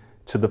glory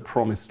to the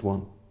promised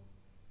one.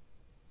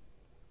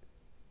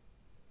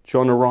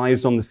 John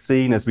arrives on the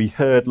scene, as we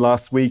heard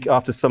last week,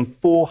 after some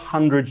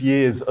 400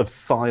 years of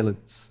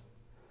silence.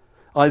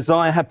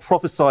 Isaiah had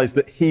prophesied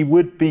that he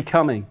would be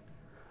coming.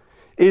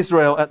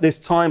 Israel at this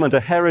time under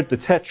Herod the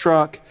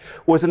Tetrarch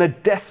was in a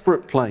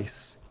desperate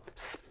place,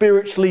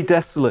 spiritually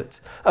desolate,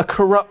 a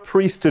corrupt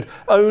priesthood.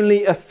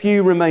 Only a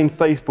few remained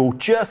faithful,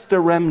 just a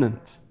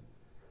remnant.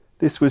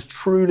 This was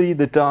truly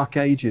the Dark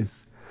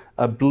Ages,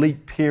 a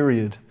bleak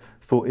period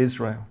for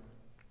Israel.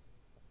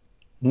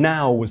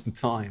 Now was the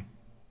time.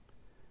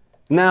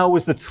 Now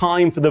was the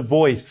time for the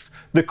voice,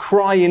 the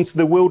cry into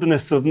the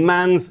wilderness of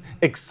man's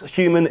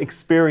human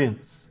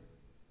experience.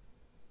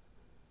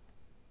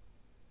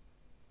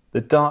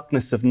 The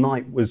darkness of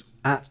night was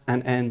at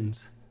an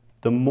end.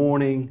 The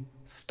morning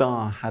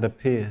star had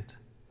appeared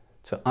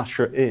to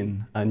usher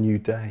in a new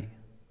day.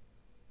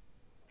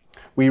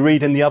 We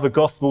read in the other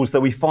Gospels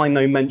that we find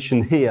no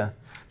mention here.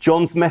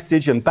 John's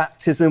message and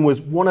baptism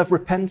was one of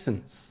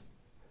repentance.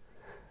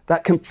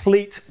 That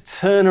complete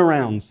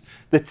turnaround,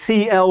 the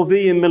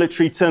TLV in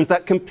military terms,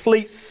 that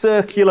complete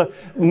circular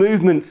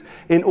movement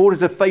in order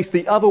to face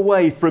the other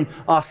way from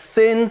our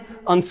sin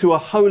unto a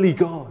holy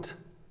God.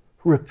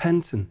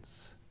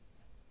 Repentance.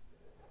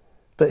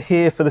 But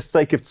here, for the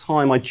sake of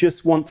time, I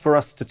just want for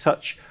us to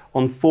touch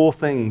on 4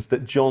 things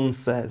that John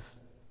says.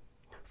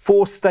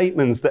 4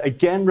 statements that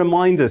again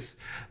remind us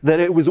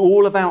that it was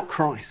all about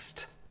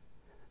Christ,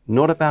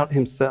 not about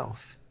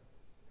himself.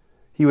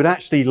 He would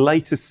actually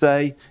later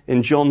say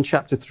in John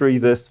chapter 3,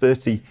 verse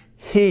 30,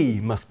 he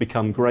must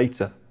become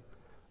greater,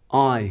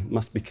 I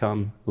must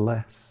become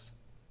less.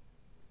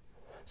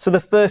 So the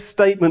first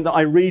statement that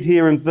I read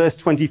here in verse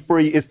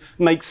 23 is,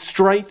 make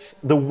straight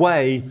the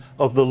way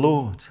of the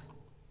Lord.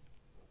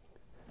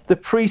 The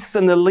priests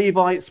and the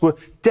Levites were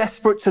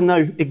desperate to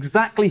know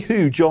exactly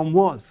who John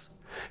was.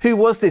 Who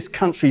was this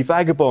country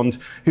vagabond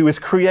who was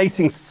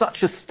creating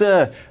such a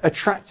stir,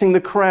 attracting the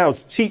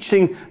crowds,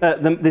 teaching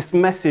this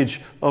message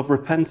of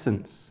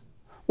repentance?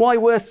 Why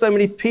were so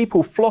many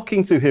people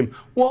flocking to him?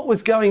 What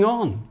was going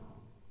on?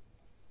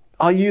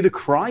 Are you the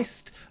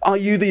Christ? Are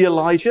you the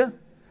Elijah?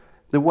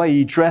 The way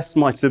he dressed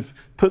might have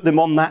put them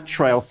on that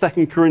trail.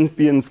 2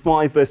 Corinthians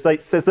 5 verse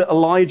 8 says that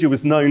Elijah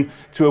was known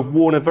to have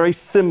worn a very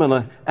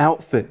similar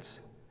outfit.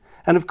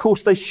 And of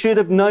course, they should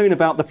have known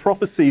about the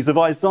prophecies of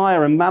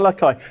Isaiah and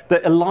Malachi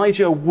that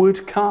Elijah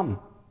would come.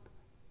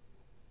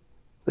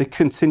 They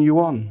continue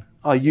on.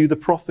 Are you the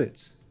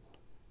prophet?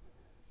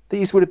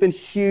 These would have been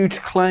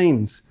huge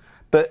claims,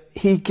 but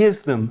he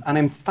gives them an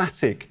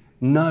emphatic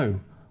no.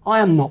 I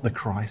am not the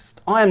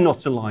Christ. I am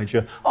not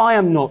Elijah. I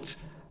am not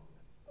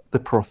the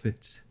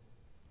prophet.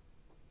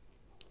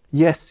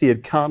 Yes, he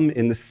had come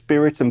in the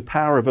spirit and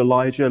power of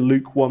Elijah,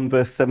 Luke 1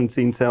 verse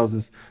 17 tells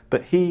us,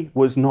 but he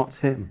was not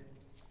him.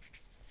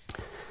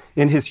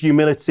 In his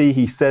humility,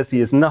 he says he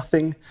is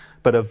nothing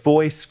but a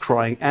voice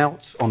crying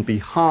out on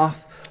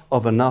behalf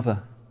of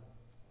another.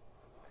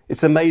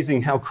 It's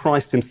amazing how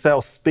Christ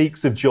himself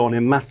speaks of John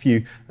in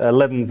Matthew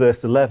 11,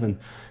 verse 11.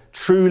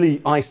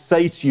 Truly, I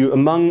say to you,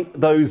 among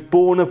those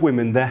born of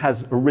women, there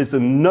has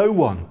arisen no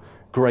one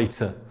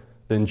greater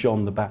than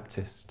John the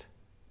Baptist.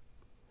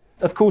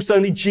 Of course,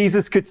 only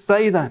Jesus could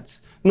say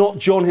that, not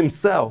John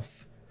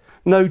himself.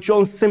 No,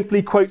 John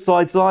simply quotes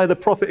Isaiah the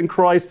prophet and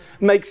cries,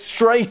 make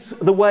straight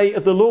the way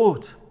of the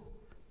Lord.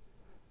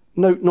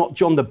 Note not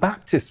John the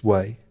Baptist's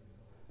way,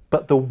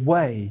 but the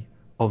way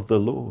of the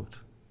Lord.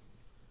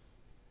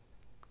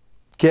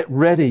 Get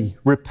ready,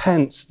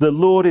 repent, the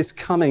Lord is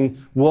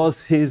coming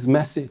was his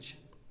message.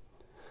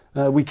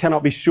 We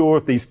cannot be sure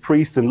if these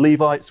priests and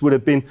Levites would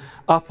have been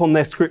up on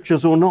their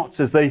scriptures or not,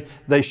 as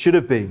they should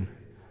have been.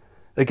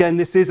 Again,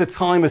 this is a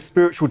time of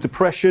spiritual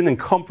depression and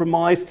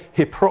compromise.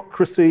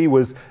 Hypocrisy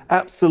was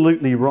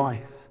absolutely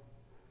rife.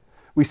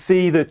 We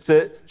see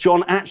that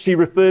John actually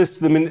refers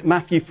to them in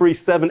Matthew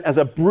 3:7 as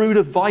a brood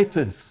of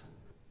vipers.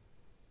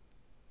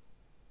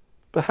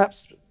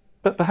 Perhaps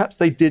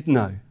they did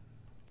know.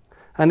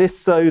 And if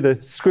so,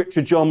 the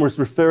scripture John was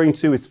referring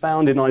to is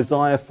found in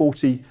Isaiah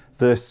 40,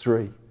 verse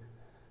 3.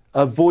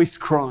 A voice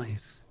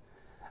cries,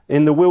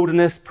 in the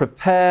wilderness,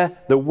 prepare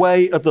the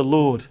way of the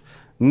Lord.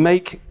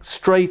 Make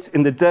straight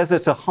in the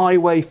desert a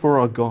highway for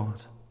our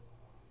God.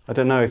 I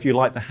don't know if you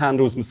like the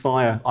Handel's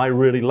Messiah. I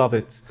really love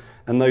it.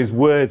 And those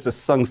words are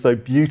sung so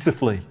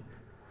beautifully,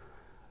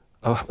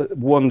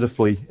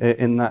 wonderfully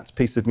in that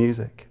piece of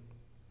music.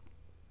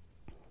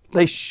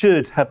 They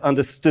should have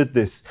understood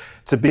this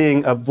to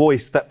being a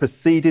voice that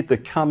preceded the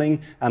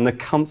coming and the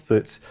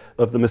comfort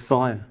of the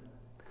Messiah.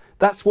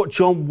 That's what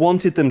John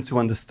wanted them to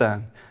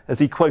understand as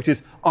he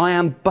quoted, "I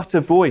am but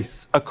a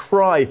voice, a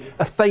cry,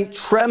 a faint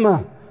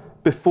tremor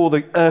before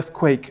the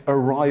earthquake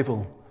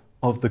arrival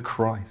of the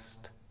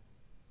Christ."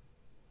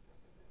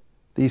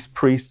 These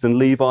priests and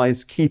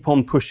Levites keep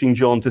on pushing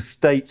John to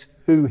state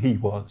who he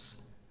was,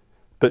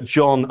 but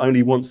John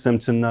only wants them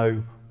to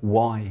know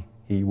why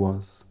he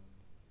was.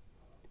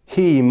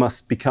 He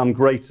must become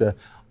greater,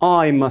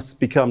 I must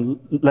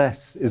become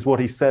less, is what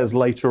he says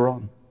later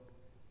on.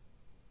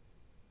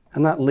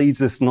 And that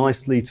leads us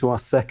nicely to our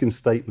second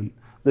statement.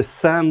 The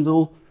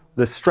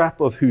strap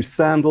of whose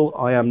sandal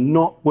I am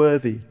not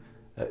worthy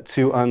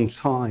to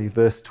untie,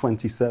 verse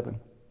 27.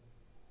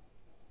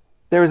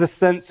 There is a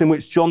sense in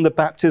which John the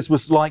Baptist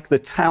was like the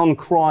town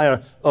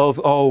crier of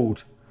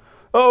old.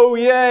 "Oh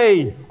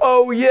yea,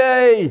 oh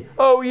yea,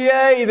 oh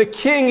yea, the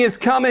King is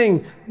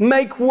coming,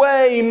 make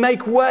way,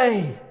 make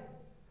way."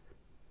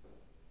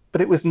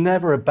 But it was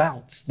never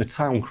about the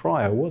town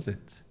crier, was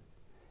it?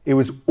 It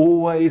was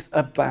always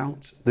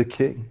about the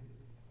King.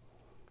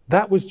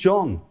 That was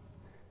John.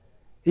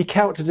 He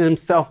counted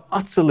himself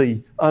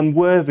utterly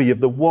unworthy of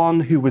the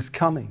one who was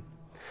coming.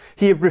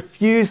 He had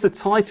refused the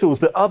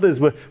titles that others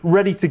were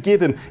ready to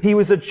give him. He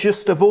was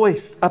just a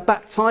voice, a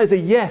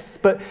baptizer, yes,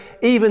 but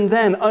even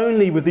then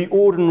only with the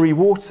ordinary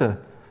water,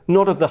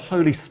 not of the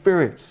Holy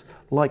Spirit,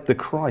 like the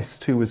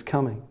Christ who was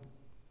coming.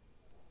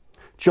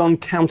 John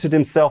counted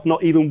himself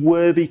not even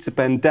worthy to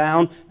bend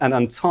down and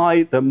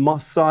untie the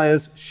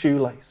Messiah's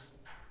shoelace.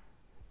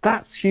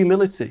 That's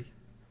humility.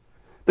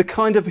 The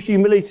kind of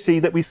humility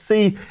that we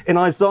see in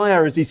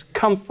Isaiah as he's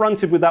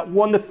confronted with that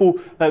wonderful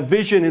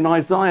vision in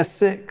Isaiah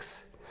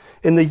 6.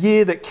 "In the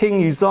year that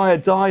King Uzziah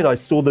died, I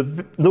saw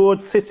the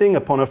Lord sitting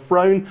upon a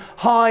throne,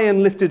 high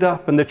and lifted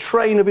up, and the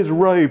train of his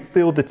robe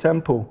filled the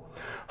temple.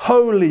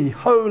 Holy,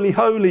 holy,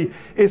 holy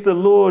is the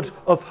Lord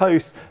of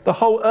hosts. The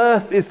whole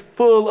earth is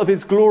full of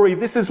his glory."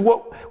 This is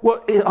what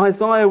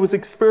Isaiah was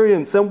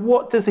experiencing.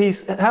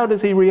 And how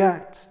does he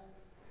react?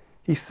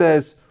 He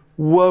says,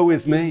 "Woe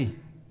is me,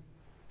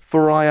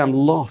 for I am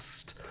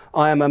lost.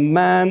 I am a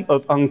man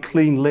of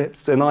unclean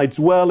lips, and I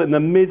dwell in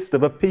the midst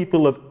of a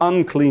people of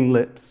unclean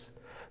lips.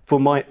 For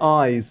my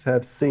eyes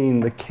have seen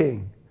the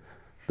King,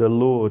 the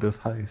Lord of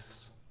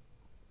hosts."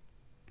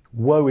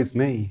 Woe is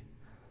me,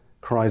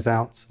 cries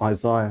out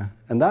Isaiah.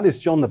 And that is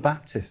John the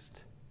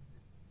Baptist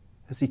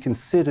as he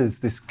considers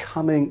this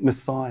coming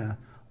Messiah.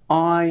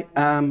 I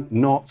am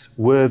not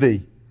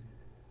worthy.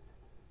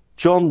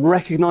 John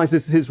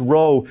recognizes his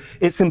role.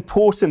 It's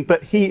important,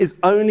 but he is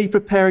only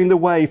preparing the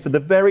way for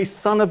the very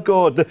Son of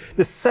God,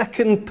 the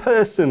second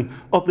person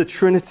of the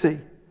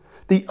Trinity,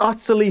 the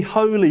utterly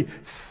holy,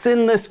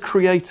 sinless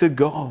Creator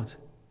God.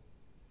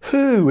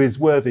 Who is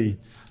worthy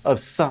of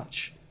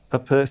such a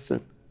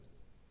person?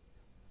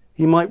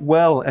 He might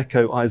well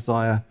echo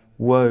Isaiah,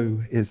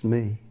 "Woe is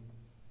me."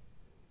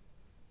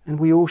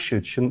 And we all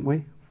should, shouldn't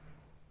we?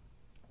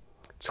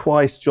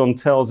 Twice John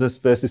tells us,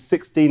 verses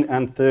 16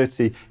 and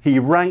 30, he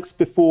ranks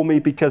before me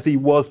because he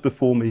was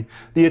before me.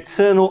 The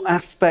eternal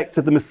aspect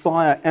of the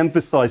Messiah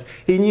emphasized.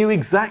 He knew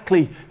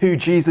exactly who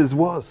Jesus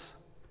was.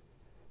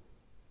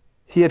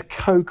 He had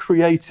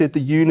co-created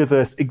the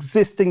universe,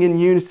 existing in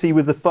unity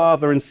with the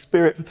Father and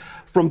Spirit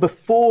from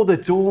before the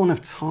dawn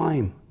of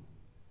time.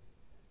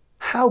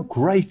 How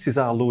great is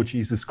our Lord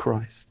Jesus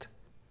Christ?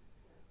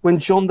 When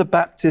John the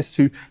Baptist,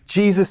 who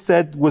Jesus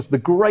said was the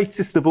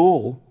greatest of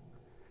all,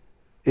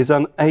 is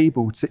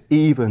unable to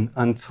even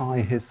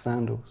untie his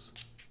sandals.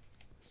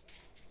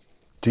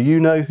 Do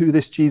you know who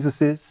this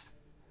Jesus is?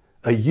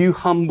 Are you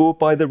humbled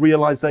by the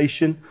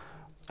realization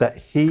that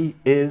he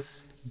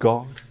is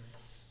God?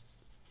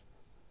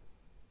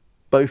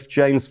 Both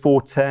James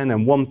 4:10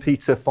 and 1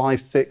 Peter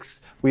 5:6,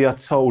 we are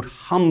told,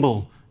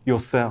 humble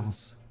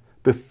yourselves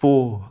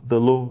before the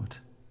Lord.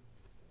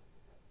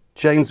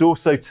 James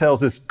also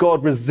tells us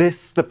God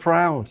resists the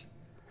proud.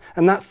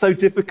 And that's so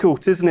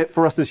difficult, isn't it,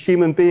 for us as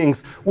human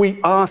beings?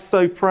 We are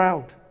so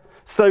proud,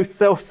 so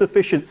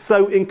self-sufficient,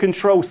 so in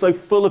control, so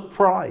full of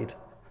pride.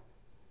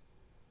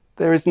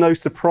 There is no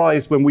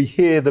surprise when we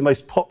hear the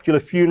most popular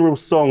funeral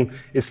song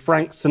is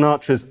Frank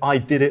Sinatra's "I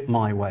Did It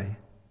My Way."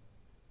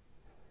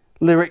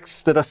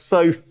 Lyrics that are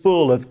so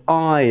full of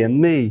I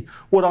and me,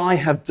 what I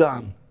have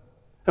done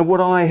and what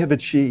I have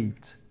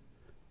achieved.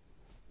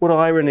 What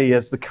irony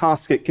as the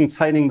casket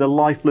containing the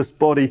lifeless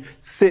body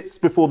sits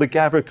before the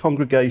gathered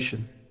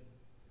congregation.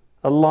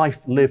 A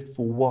life lived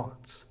for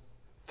what?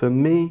 For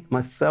me,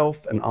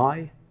 myself, and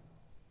I?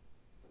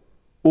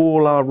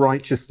 All our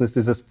righteousness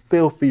is as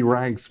filthy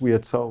rags, we are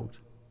told.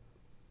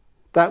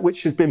 That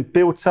which has been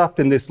built up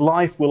in this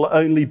life will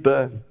only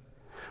burn.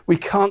 We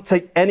can't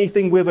take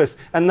anything with us,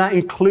 and that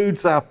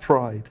includes our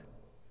pride.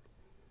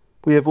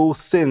 We have all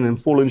sinned and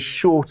fallen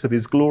short of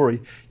his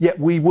glory, yet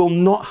we will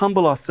not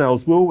humble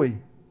ourselves, will we?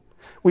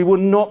 We will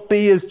not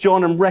be as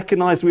John and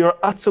recognize we are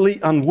utterly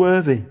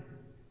unworthy,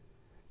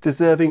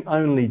 deserving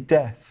only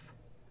death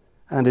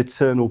and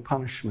eternal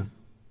punishment.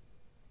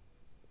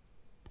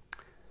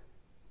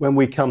 When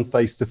we come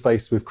face to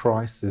face with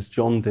Christ, as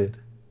John did,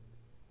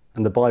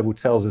 and the Bible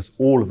tells us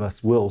all of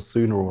us will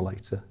sooner or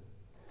later,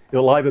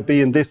 it'll either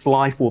be in this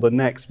life or the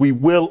next, we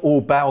will all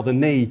bow the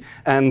knee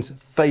and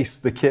face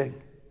the King.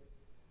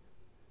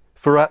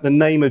 For at the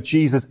name of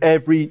Jesus,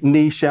 every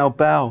knee shall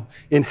bow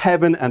in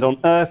heaven and on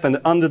earth and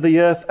under the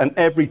earth, and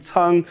every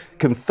tongue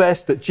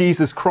confess that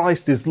Jesus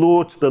Christ is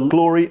Lord, to the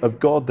glory of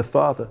God the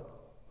Father.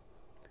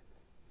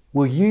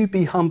 Will you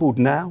be humbled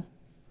now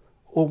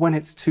or when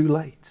it's too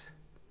late?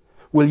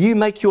 Will you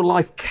make your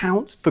life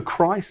count for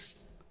Christ?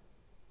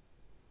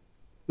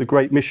 The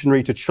great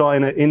missionary to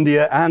China,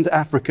 India, and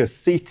Africa,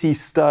 C.T.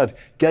 Studd,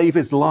 gave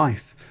his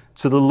life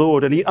to the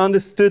Lord, and he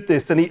understood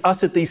this, and he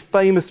uttered these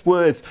famous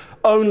words: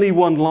 only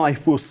one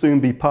life will soon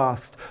be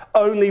past.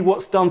 Only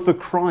what's done for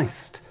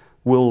Christ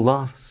will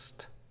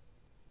last.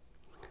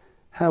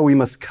 How we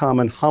must come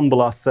and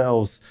humble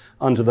ourselves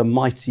under the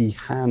mighty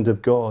hand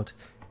of God.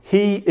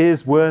 He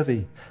is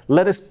worthy.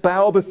 Let us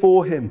bow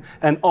before him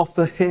and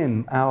offer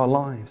him our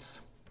lives.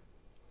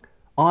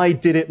 I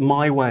did it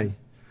my way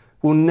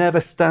will never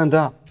stand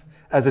up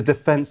as a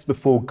defense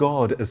before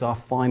God as our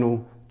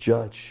final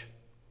judge.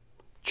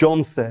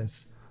 John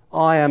says,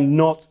 I am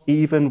not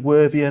even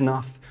worthy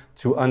enough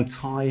to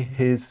untie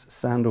his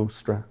sandal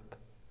strap.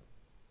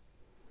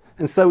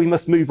 And so we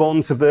must move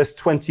on to verse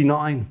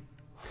 29.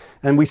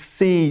 And we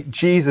see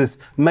Jesus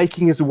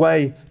making his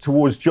way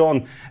towards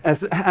John.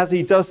 As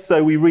he does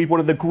so, we read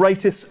one of the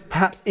greatest,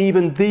 perhaps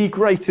even the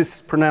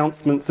greatest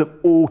pronouncements of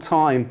all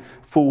time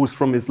falls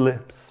from his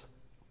lips.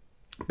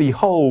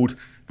 Behold,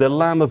 the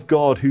Lamb of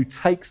God who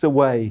takes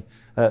away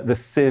the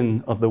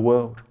sin of the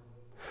world.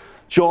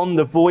 John,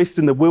 the voice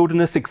in the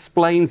wilderness,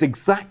 explains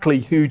exactly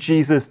who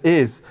Jesus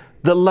is.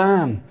 The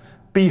Lamb.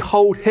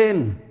 Behold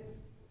him.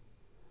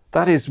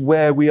 That is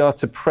where we are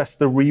to press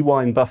the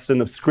rewind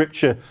button of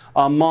Scripture.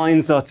 Our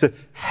minds are to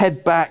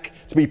head back,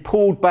 to be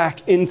pulled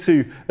back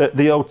into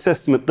the Old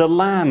Testament. The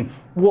Lamb,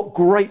 what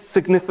great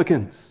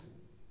significance.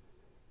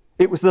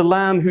 It was the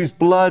Lamb whose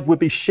blood would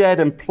be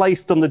shed and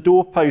placed on the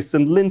doorposts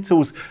and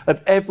lintels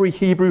of every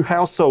Hebrew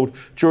household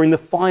during the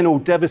final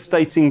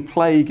devastating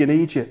plague in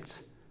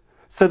Egypt,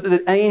 so that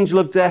the angel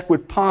of death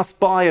would pass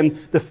by and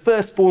the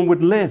firstborn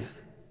would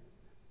live.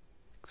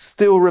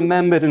 Still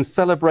remembered and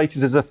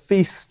celebrated as a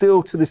feast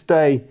still to this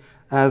day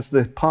as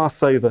the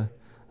Passover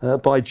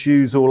by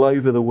Jews all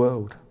over the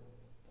world.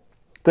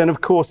 Then,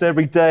 of course,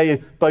 every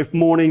day, both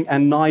morning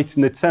and night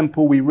in the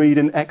temple, we read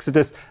in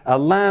Exodus, a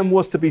lamb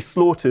was to be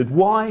slaughtered.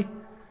 Why?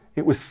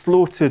 It was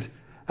slaughtered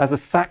as a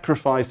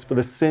sacrifice for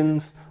the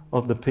sins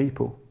of the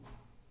people.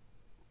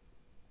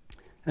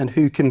 And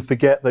who can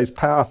forget those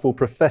powerful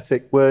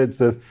prophetic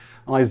words of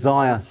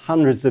Isaiah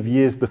hundreds of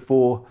years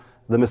before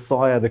the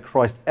Messiah, the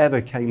Christ,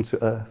 ever came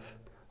to earth?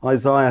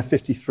 Isaiah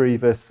 53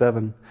 verse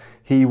 7,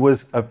 he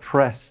was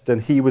oppressed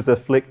and he was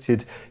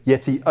afflicted,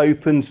 yet he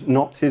opened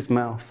not his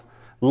mouth.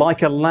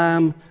 Like a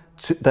lamb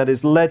that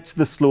is led to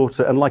the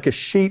slaughter, and like a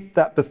sheep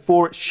that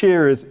before its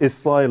shearers is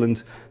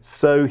silent,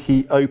 so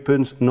he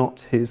opened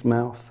not his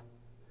mouth.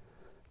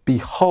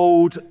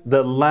 Behold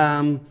the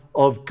Lamb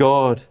of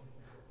God,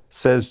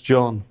 says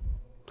John.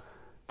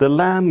 The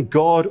Lamb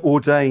God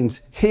ordained,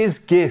 his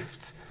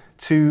gift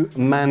to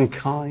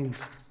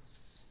mankind.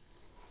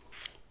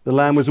 The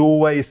Lamb was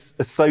always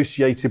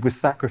associated with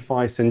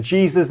sacrifice, and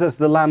Jesus as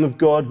the Lamb of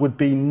God would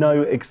be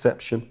no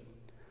exception.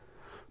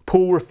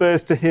 Paul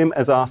refers to him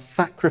as our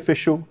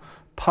sacrificial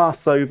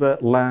Passover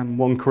lamb,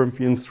 1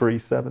 Corinthians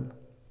 3:7.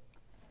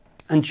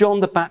 And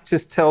John the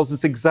Baptist tells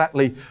us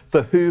exactly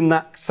for whom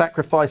that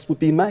sacrifice would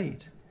be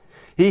made.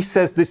 He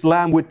says this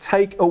lamb would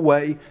take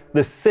away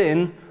the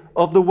sin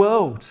of the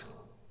world.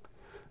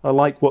 I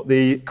like what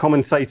the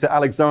commentator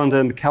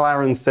Alexander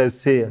McLaren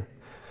says here.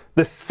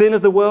 The sin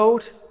of the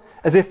world,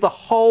 as if the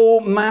whole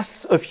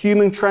mass of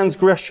human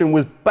transgression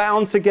was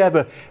bound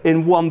together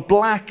in one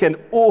black and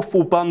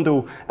awful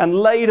bundle and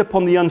laid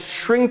upon the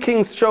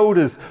unshrinking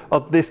shoulders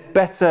of this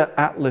better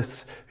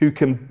Atlas who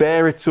can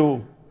bear it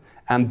all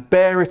and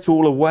bear it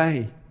all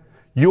away.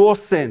 Your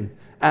sin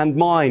and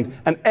mine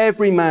and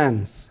every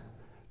man's,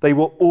 they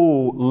were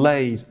all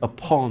laid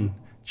upon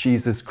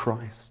Jesus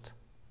Christ.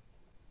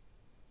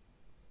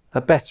 A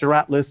better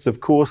Atlas,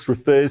 of course,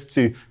 refers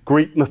to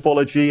Greek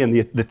mythology and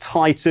the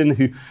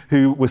Titan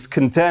who was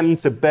condemned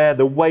to bear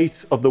the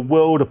weight of the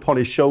world upon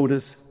his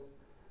shoulders.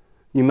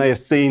 You may have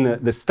seen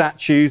the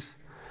statues,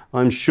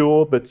 I'm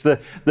sure, but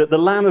the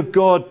Lamb of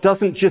God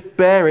doesn't just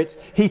bear it,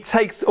 he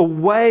takes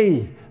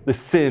away the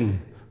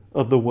sin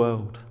of the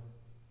world.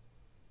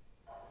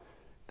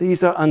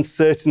 These are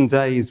uncertain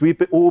days.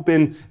 We've all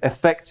been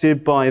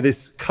affected by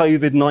this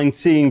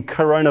COVID-19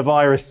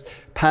 coronavirus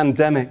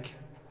pandemic.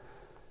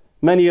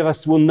 Many of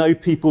us will know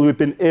people who have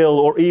been ill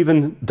or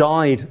even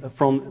died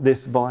from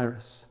this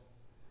virus.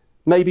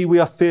 Maybe we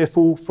are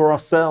fearful for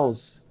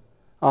ourselves,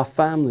 our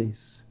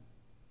families.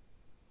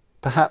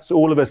 Perhaps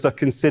all of us are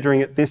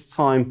considering at this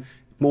time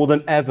more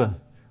than ever,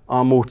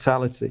 our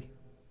mortality.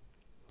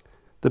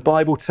 The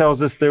Bible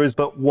tells us there is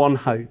but one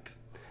hope,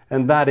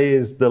 and that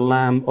is the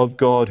Lamb of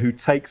God who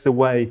takes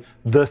away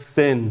the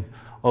sin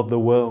of the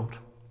world.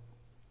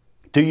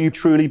 Do you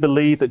truly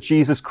believe that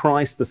Jesus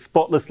Christ, the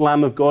spotless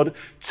Lamb of God,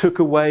 took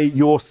away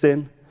your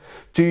sin?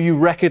 Do you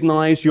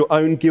recognize your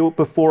own guilt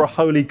before a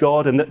holy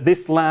God and that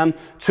this Lamb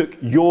took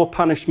your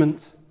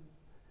punishment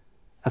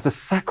as a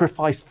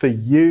sacrifice for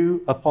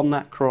you upon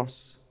that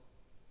cross?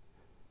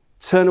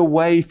 Turn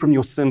away from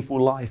your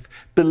sinful life.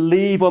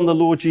 Believe on the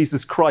Lord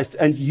Jesus Christ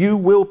and you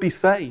will be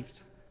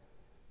saved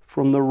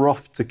from the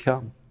wrath to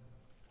come.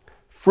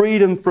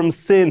 Freedom from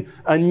sin,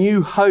 a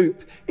new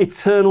hope,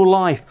 eternal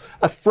life,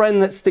 a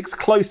friend that sticks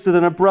closer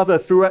than a brother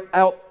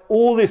throughout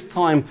all this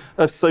time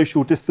of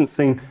social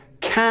distancing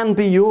can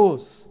be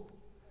yours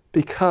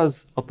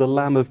because of the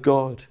Lamb of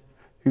God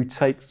who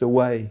takes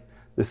away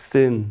the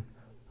sin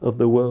of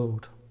the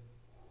world.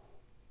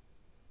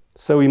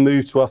 So we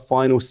move to our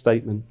final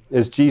statement.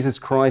 As Jesus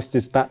Christ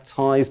is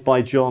baptized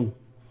by John,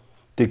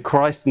 did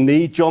Christ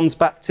need John's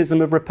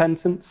baptism of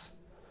repentance?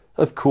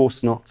 Of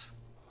course not.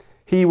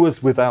 He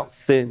was without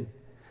sin.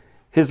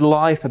 His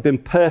life had been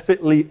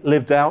perfectly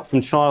lived out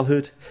from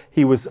childhood.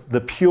 He was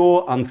the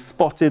pure,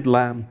 unspotted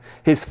lamb,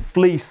 his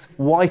fleece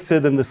whiter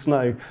than the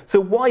snow. So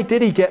why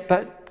did he get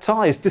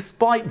baptized,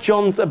 despite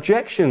John's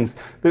objections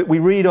that we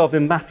read of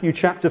in Matthew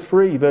chapter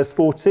 3, verse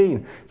 14?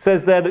 It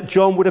says there that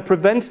John would have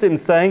prevented him,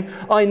 saying,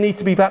 I need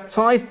to be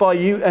baptized by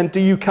you, and do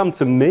you come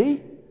to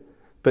me?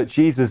 But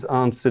Jesus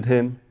answered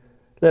him,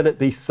 let it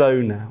be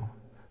so now,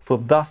 for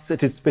thus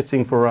it is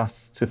fitting for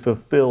us to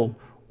fulfill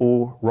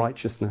all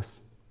righteousness.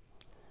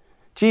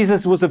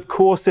 Jesus was, of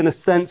course, in a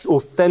sense,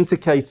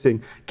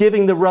 authenticating,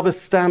 giving the rubber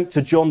stamp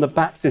to John the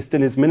Baptist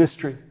in his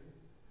ministry.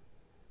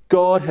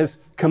 God has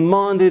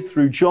commanded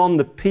through John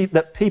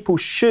that people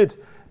should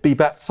be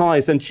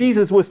baptized, and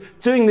Jesus was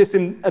doing this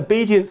in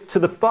obedience to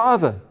the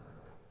Father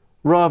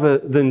rather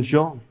than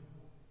John.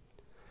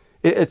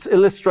 It's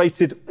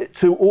illustrated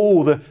to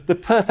all the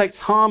perfect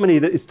harmony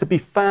that is to be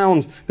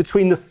found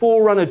between the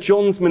forerunner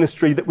John's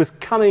ministry that was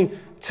coming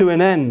to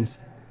an end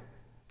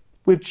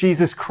with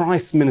Jesus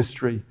Christ's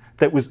ministry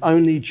that was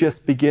only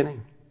just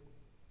beginning.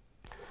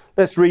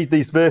 Let's read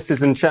these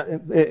verses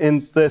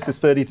in verses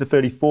 30 to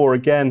 34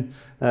 again,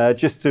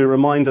 just to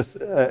remind us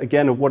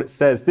again of what it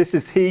says. This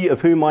is he of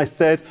whom I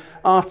said,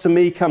 after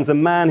me comes a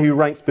man who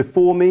ranks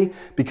before me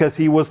because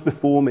he was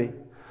before me.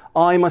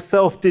 I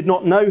myself did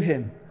not know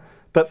him,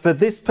 but for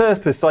this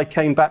purpose I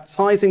came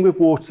baptizing with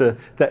water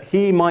that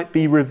he might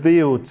be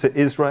revealed to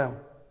Israel.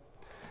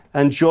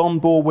 And John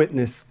bore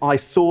witness, I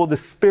saw the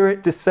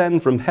Spirit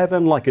descend from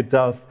heaven like a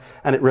dove,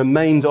 and it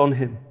remained on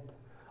him.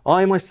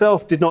 I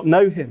myself did not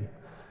know him,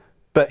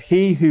 but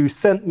he who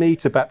sent me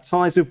to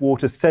baptize with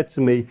water said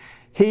to me,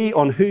 he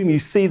on whom you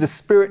see the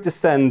Spirit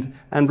descend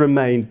and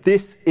remain,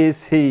 this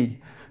is he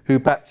who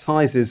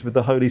baptizes with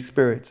the Holy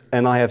Spirit.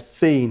 And I have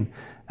seen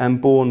and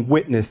borne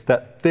witness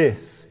that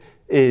this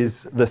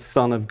is the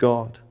Son of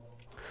God.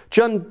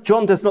 John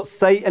does not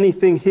say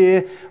anything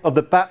here of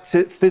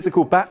the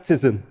physical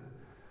baptism,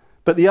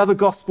 but the other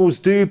Gospels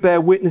do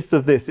bear witness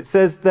of this. It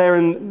says there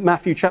in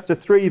Matthew chapter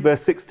 3,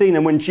 verse 16,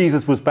 and when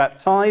Jesus was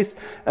baptized,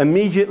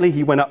 immediately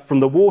he went up from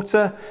the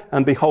water,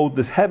 and behold,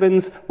 the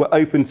heavens were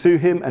opened to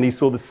him, and he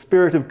saw the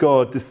Spirit of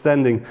God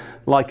descending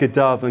like a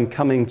dove and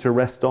coming to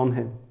rest on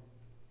him.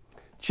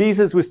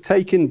 Jesus was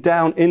taken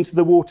down into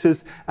the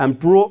waters and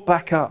brought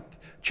back up,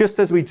 just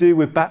as we do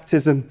with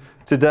baptism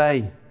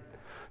today.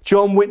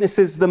 John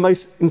witnesses the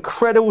most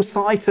incredible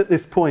sight at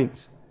this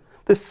point.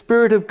 The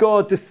Spirit of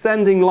God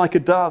descending like a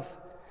dove.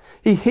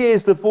 He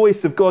hears the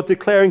voice of God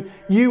declaring,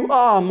 you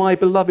are my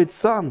beloved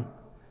Son.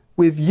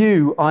 With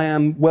you I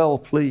am well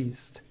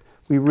pleased.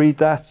 We read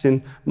that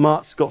in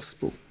Mark's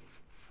Gospel.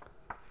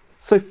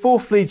 So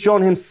fourthly,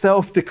 John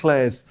himself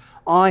declares,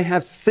 I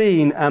have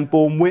seen and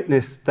borne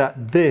witness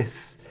that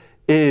this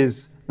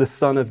is the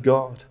Son of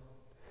God.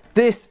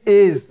 This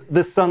is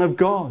the Son of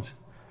God.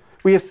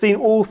 We have seen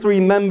all three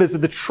members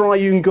of the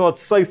triune God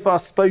so far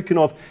spoken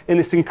of in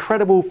this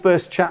incredible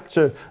first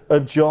chapter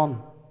of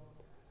John.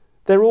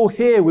 They're all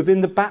here within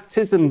the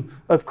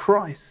baptism of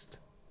Christ.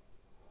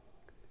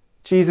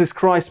 Jesus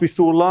Christ, we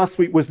saw last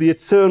week, was the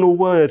eternal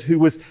Word who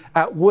was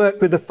at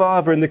work with the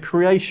Father in the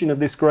creation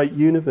of this great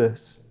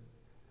universe.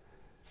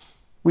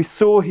 We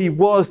saw he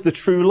was the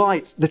true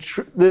light,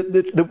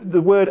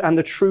 the Word and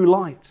the true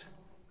light.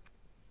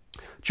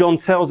 John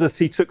tells us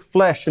he took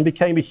flesh and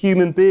became a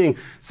human being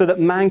so that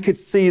man could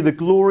see the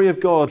glory of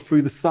God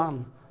through the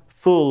Son,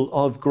 full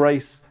of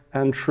grace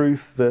and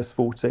truth, verse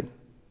 14.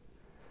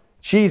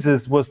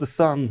 Jesus was the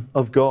Son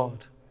of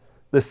God,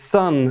 the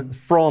Son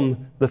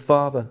from the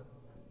Father.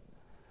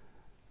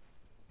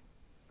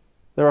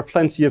 There are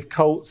plenty of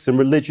cults and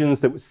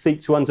religions that would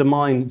seek to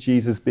undermine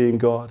Jesus being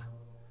God,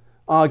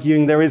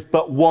 arguing there is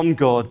but one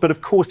God. But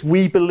of course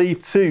we believe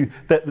too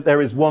that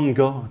there is one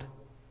God.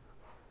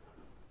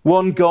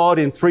 One God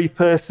in three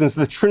persons.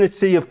 The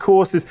Trinity, of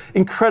course, is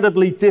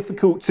incredibly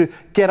difficult to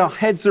get our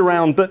heads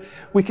around, but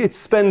we could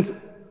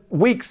spend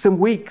weeks and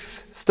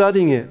weeks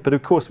studying it, but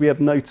of course we have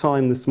no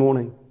time this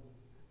morning.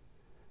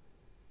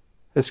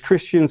 As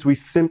Christians, we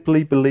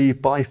simply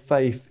believe by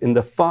faith in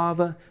the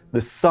Father,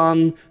 the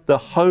Son, the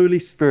Holy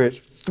Spirit,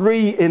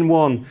 3 in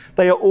 1.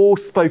 They are all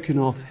spoken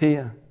of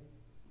here.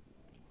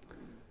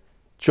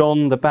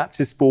 John the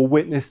Baptist bore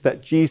witness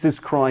that Jesus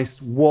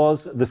Christ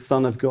was the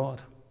Son of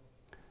God.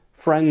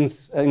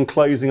 Friends, in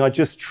closing, I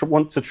just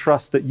want to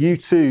trust that you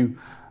too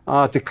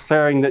are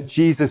declaring that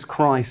Jesus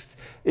Christ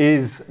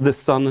is the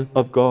Son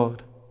of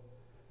God.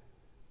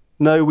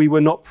 No, we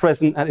were not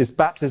present at his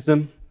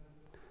baptism,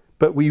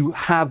 but we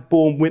have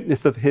borne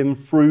witness of him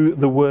through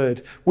the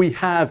word. We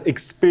have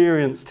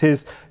experienced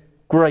his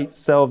great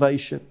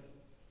salvation.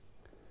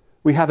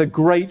 We have a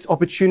great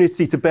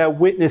opportunity to bear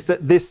witness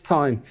at this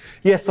time.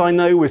 Yes, I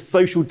know with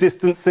social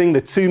distancing,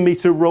 the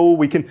 2-meter rule,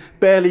 we can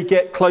barely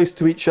get close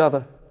to each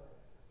other.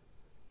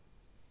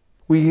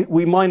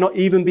 We might not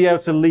even be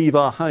able to leave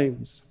our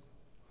homes.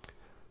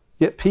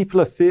 Yet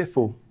people are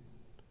fearful.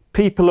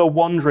 People are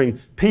wondering.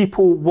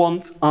 People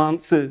want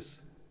answers.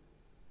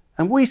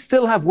 And we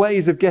still have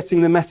ways of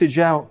getting the message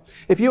out.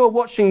 If you are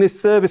watching this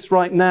service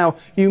right now,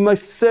 you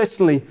most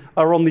certainly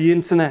are on the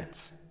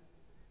internet.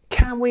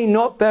 Can we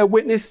not bear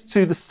witness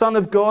to the Son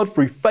of God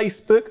through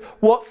Facebook,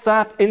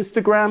 WhatsApp,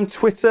 Instagram,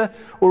 Twitter,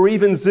 or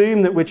even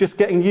Zoom that we're just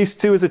getting used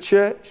to as a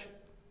church?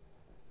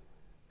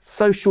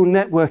 Social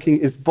networking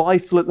is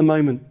vital at the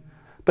moment,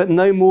 but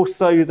no more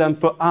so than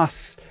for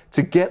us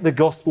to get the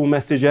gospel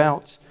message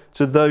out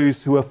to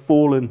those who are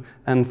fallen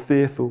and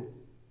fearful.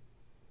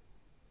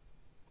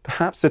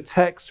 Perhaps a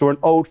text or an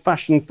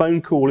old-fashioned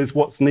phone call is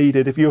what's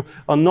needed. If you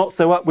are not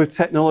so up with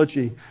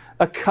technology,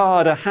 a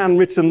card, a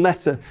handwritten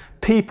letter,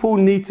 people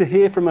need to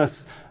hear from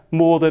us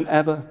more than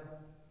ever.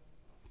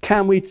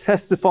 Can we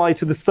testify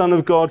to the Son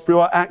of God through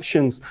our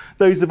actions?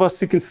 Those of us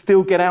who can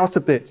still get out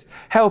a bit,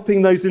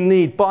 helping those in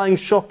need, buying,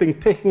 shopping,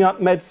 picking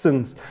up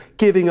medicines,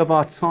 giving of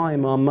our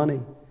time, our money,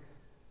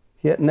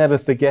 yet never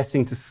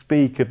forgetting to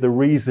speak of the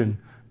reason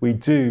we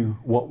do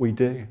what we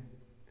do.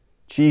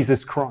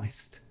 Jesus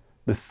Christ,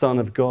 the Son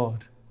of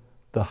God,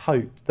 the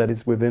hope that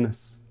is within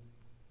us.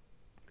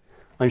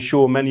 I'm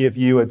sure many of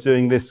you are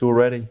doing this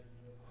already.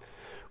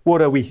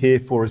 What are we here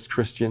for as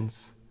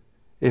Christians,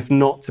 if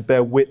not to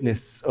bear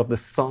witness of the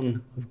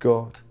Son of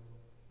God?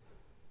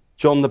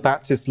 John the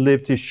Baptist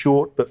lived his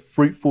short but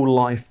fruitful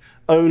life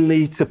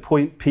only to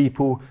point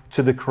people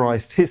to the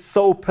Christ. His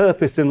sole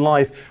purpose in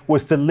life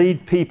was to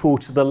lead people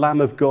to the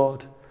Lamb of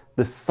God,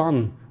 the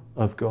Son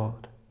of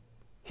God.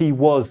 He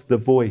was the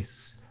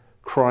voice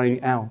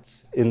crying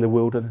out in the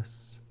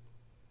wilderness.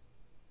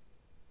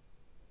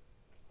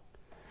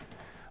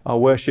 Our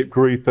worship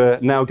group are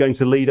now going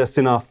to lead us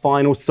in our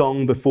final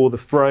song before the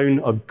throne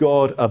of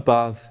God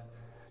above.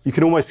 You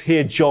can almost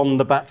hear John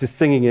the Baptist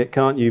singing it,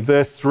 can't you?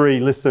 Verse 3,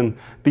 listen.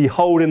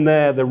 Behold in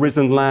there the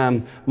risen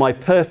Lamb, my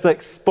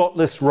perfect,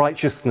 spotless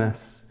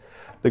righteousness.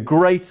 The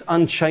great,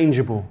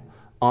 unchangeable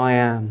I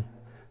am,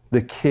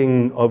 the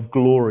King of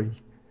glory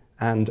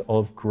and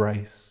of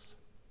grace.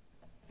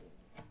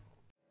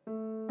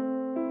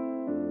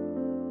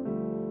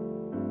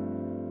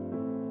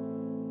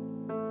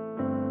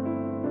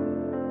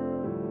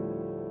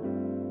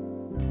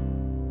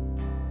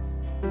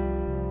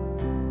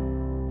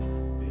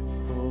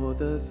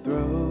 The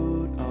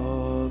throne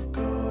of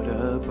God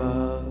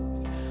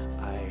above,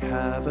 I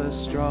have a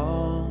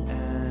strong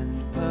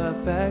and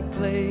perfect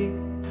plea,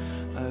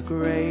 a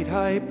great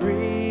high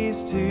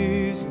priest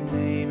whose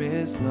name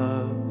is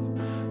love,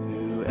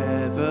 who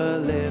ever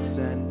lives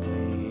and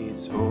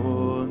pleads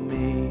for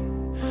me.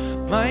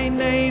 My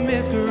name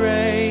is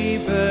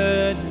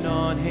graven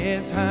on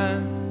his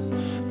hands,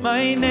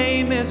 my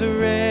name is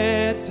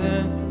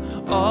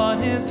written on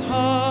his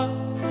heart.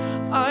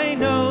 I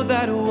know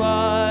that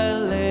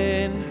while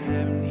in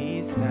heaven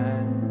he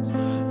stands,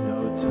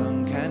 no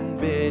tongue can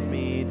bid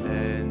me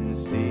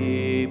thence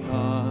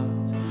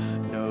depart.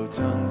 No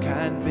tongue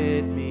can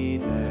bid me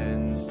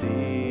thence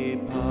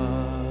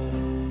depart.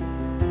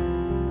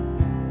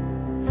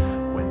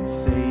 When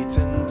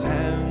Satan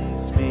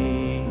tempts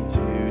me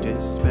to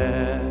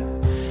despair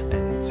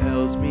and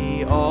tells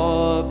me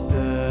of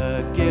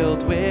the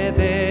guilt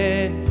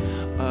within,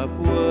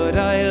 upward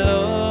I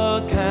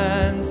look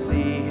and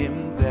see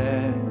him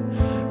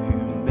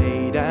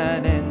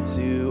an end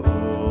to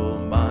all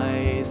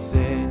my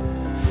sin.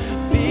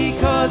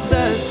 Because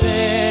the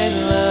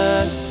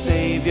sinless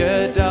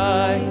Savior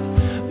died,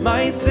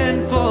 my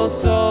sinful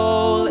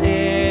soul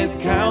is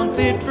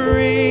counted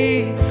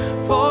free.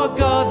 For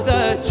God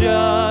the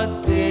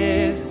just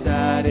is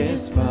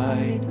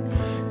satisfied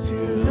to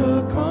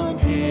look on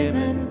him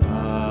and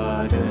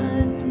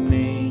pardon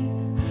me,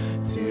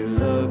 to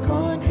look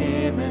on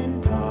him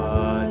and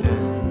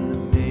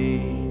pardon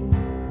me.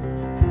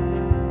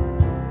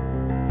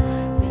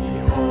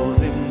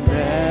 Beholding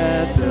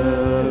there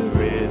the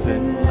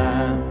risen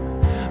Lamb,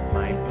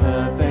 my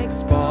perfect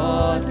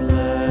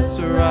spotless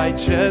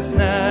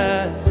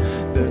righteousness,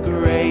 the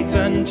great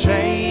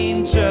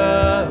unchangeable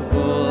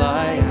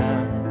I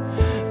am,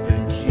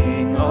 the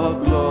King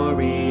of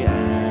glory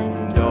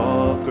and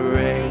of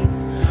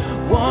grace.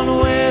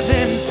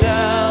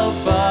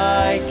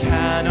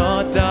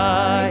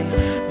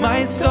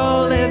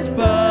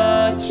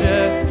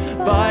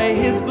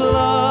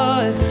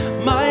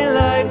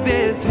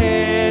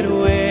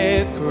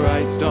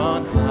 Christ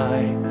on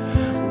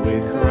high,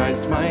 with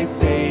Christ my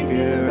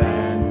Saviour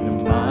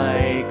and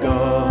my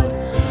God.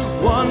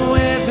 One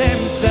with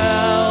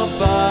himself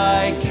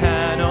I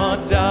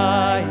cannot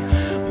die,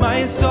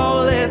 my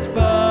soul is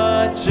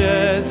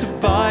purchased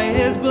by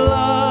his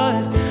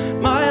blood,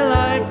 my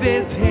life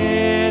is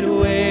hid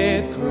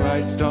with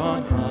Christ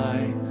on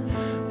high,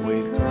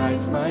 with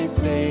Christ my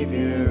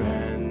Saviour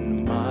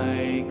and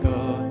my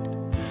God,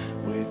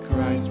 with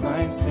Christ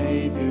my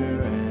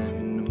Saviour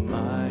and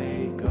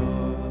my God.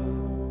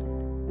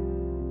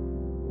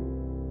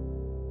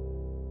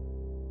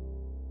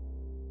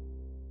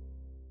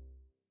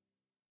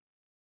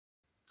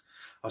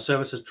 Our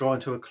service is drawing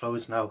to a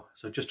close now,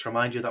 so just to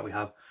remind you that we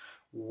have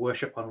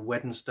worship on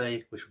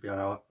Wednesday, which will be on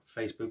our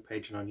Facebook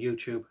page and on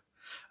YouTube.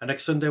 And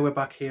next Sunday we're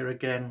back here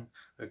again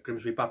at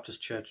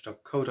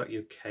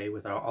grimsbybaptistchurch.co.uk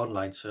with our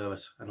online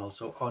service and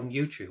also on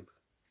YouTube.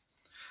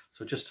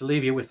 So just to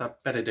leave you with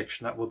that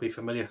benediction that will be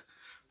familiar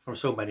from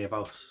so many of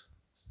us.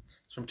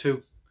 It's from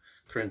 2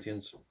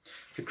 Corinthians.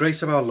 The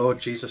grace of our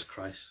Lord Jesus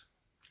Christ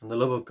and the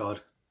love of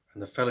God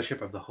and the fellowship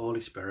of the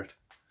Holy Spirit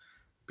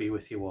be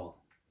with you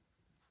all.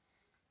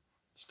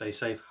 Stay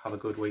safe, have a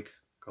good week.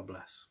 God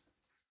bless.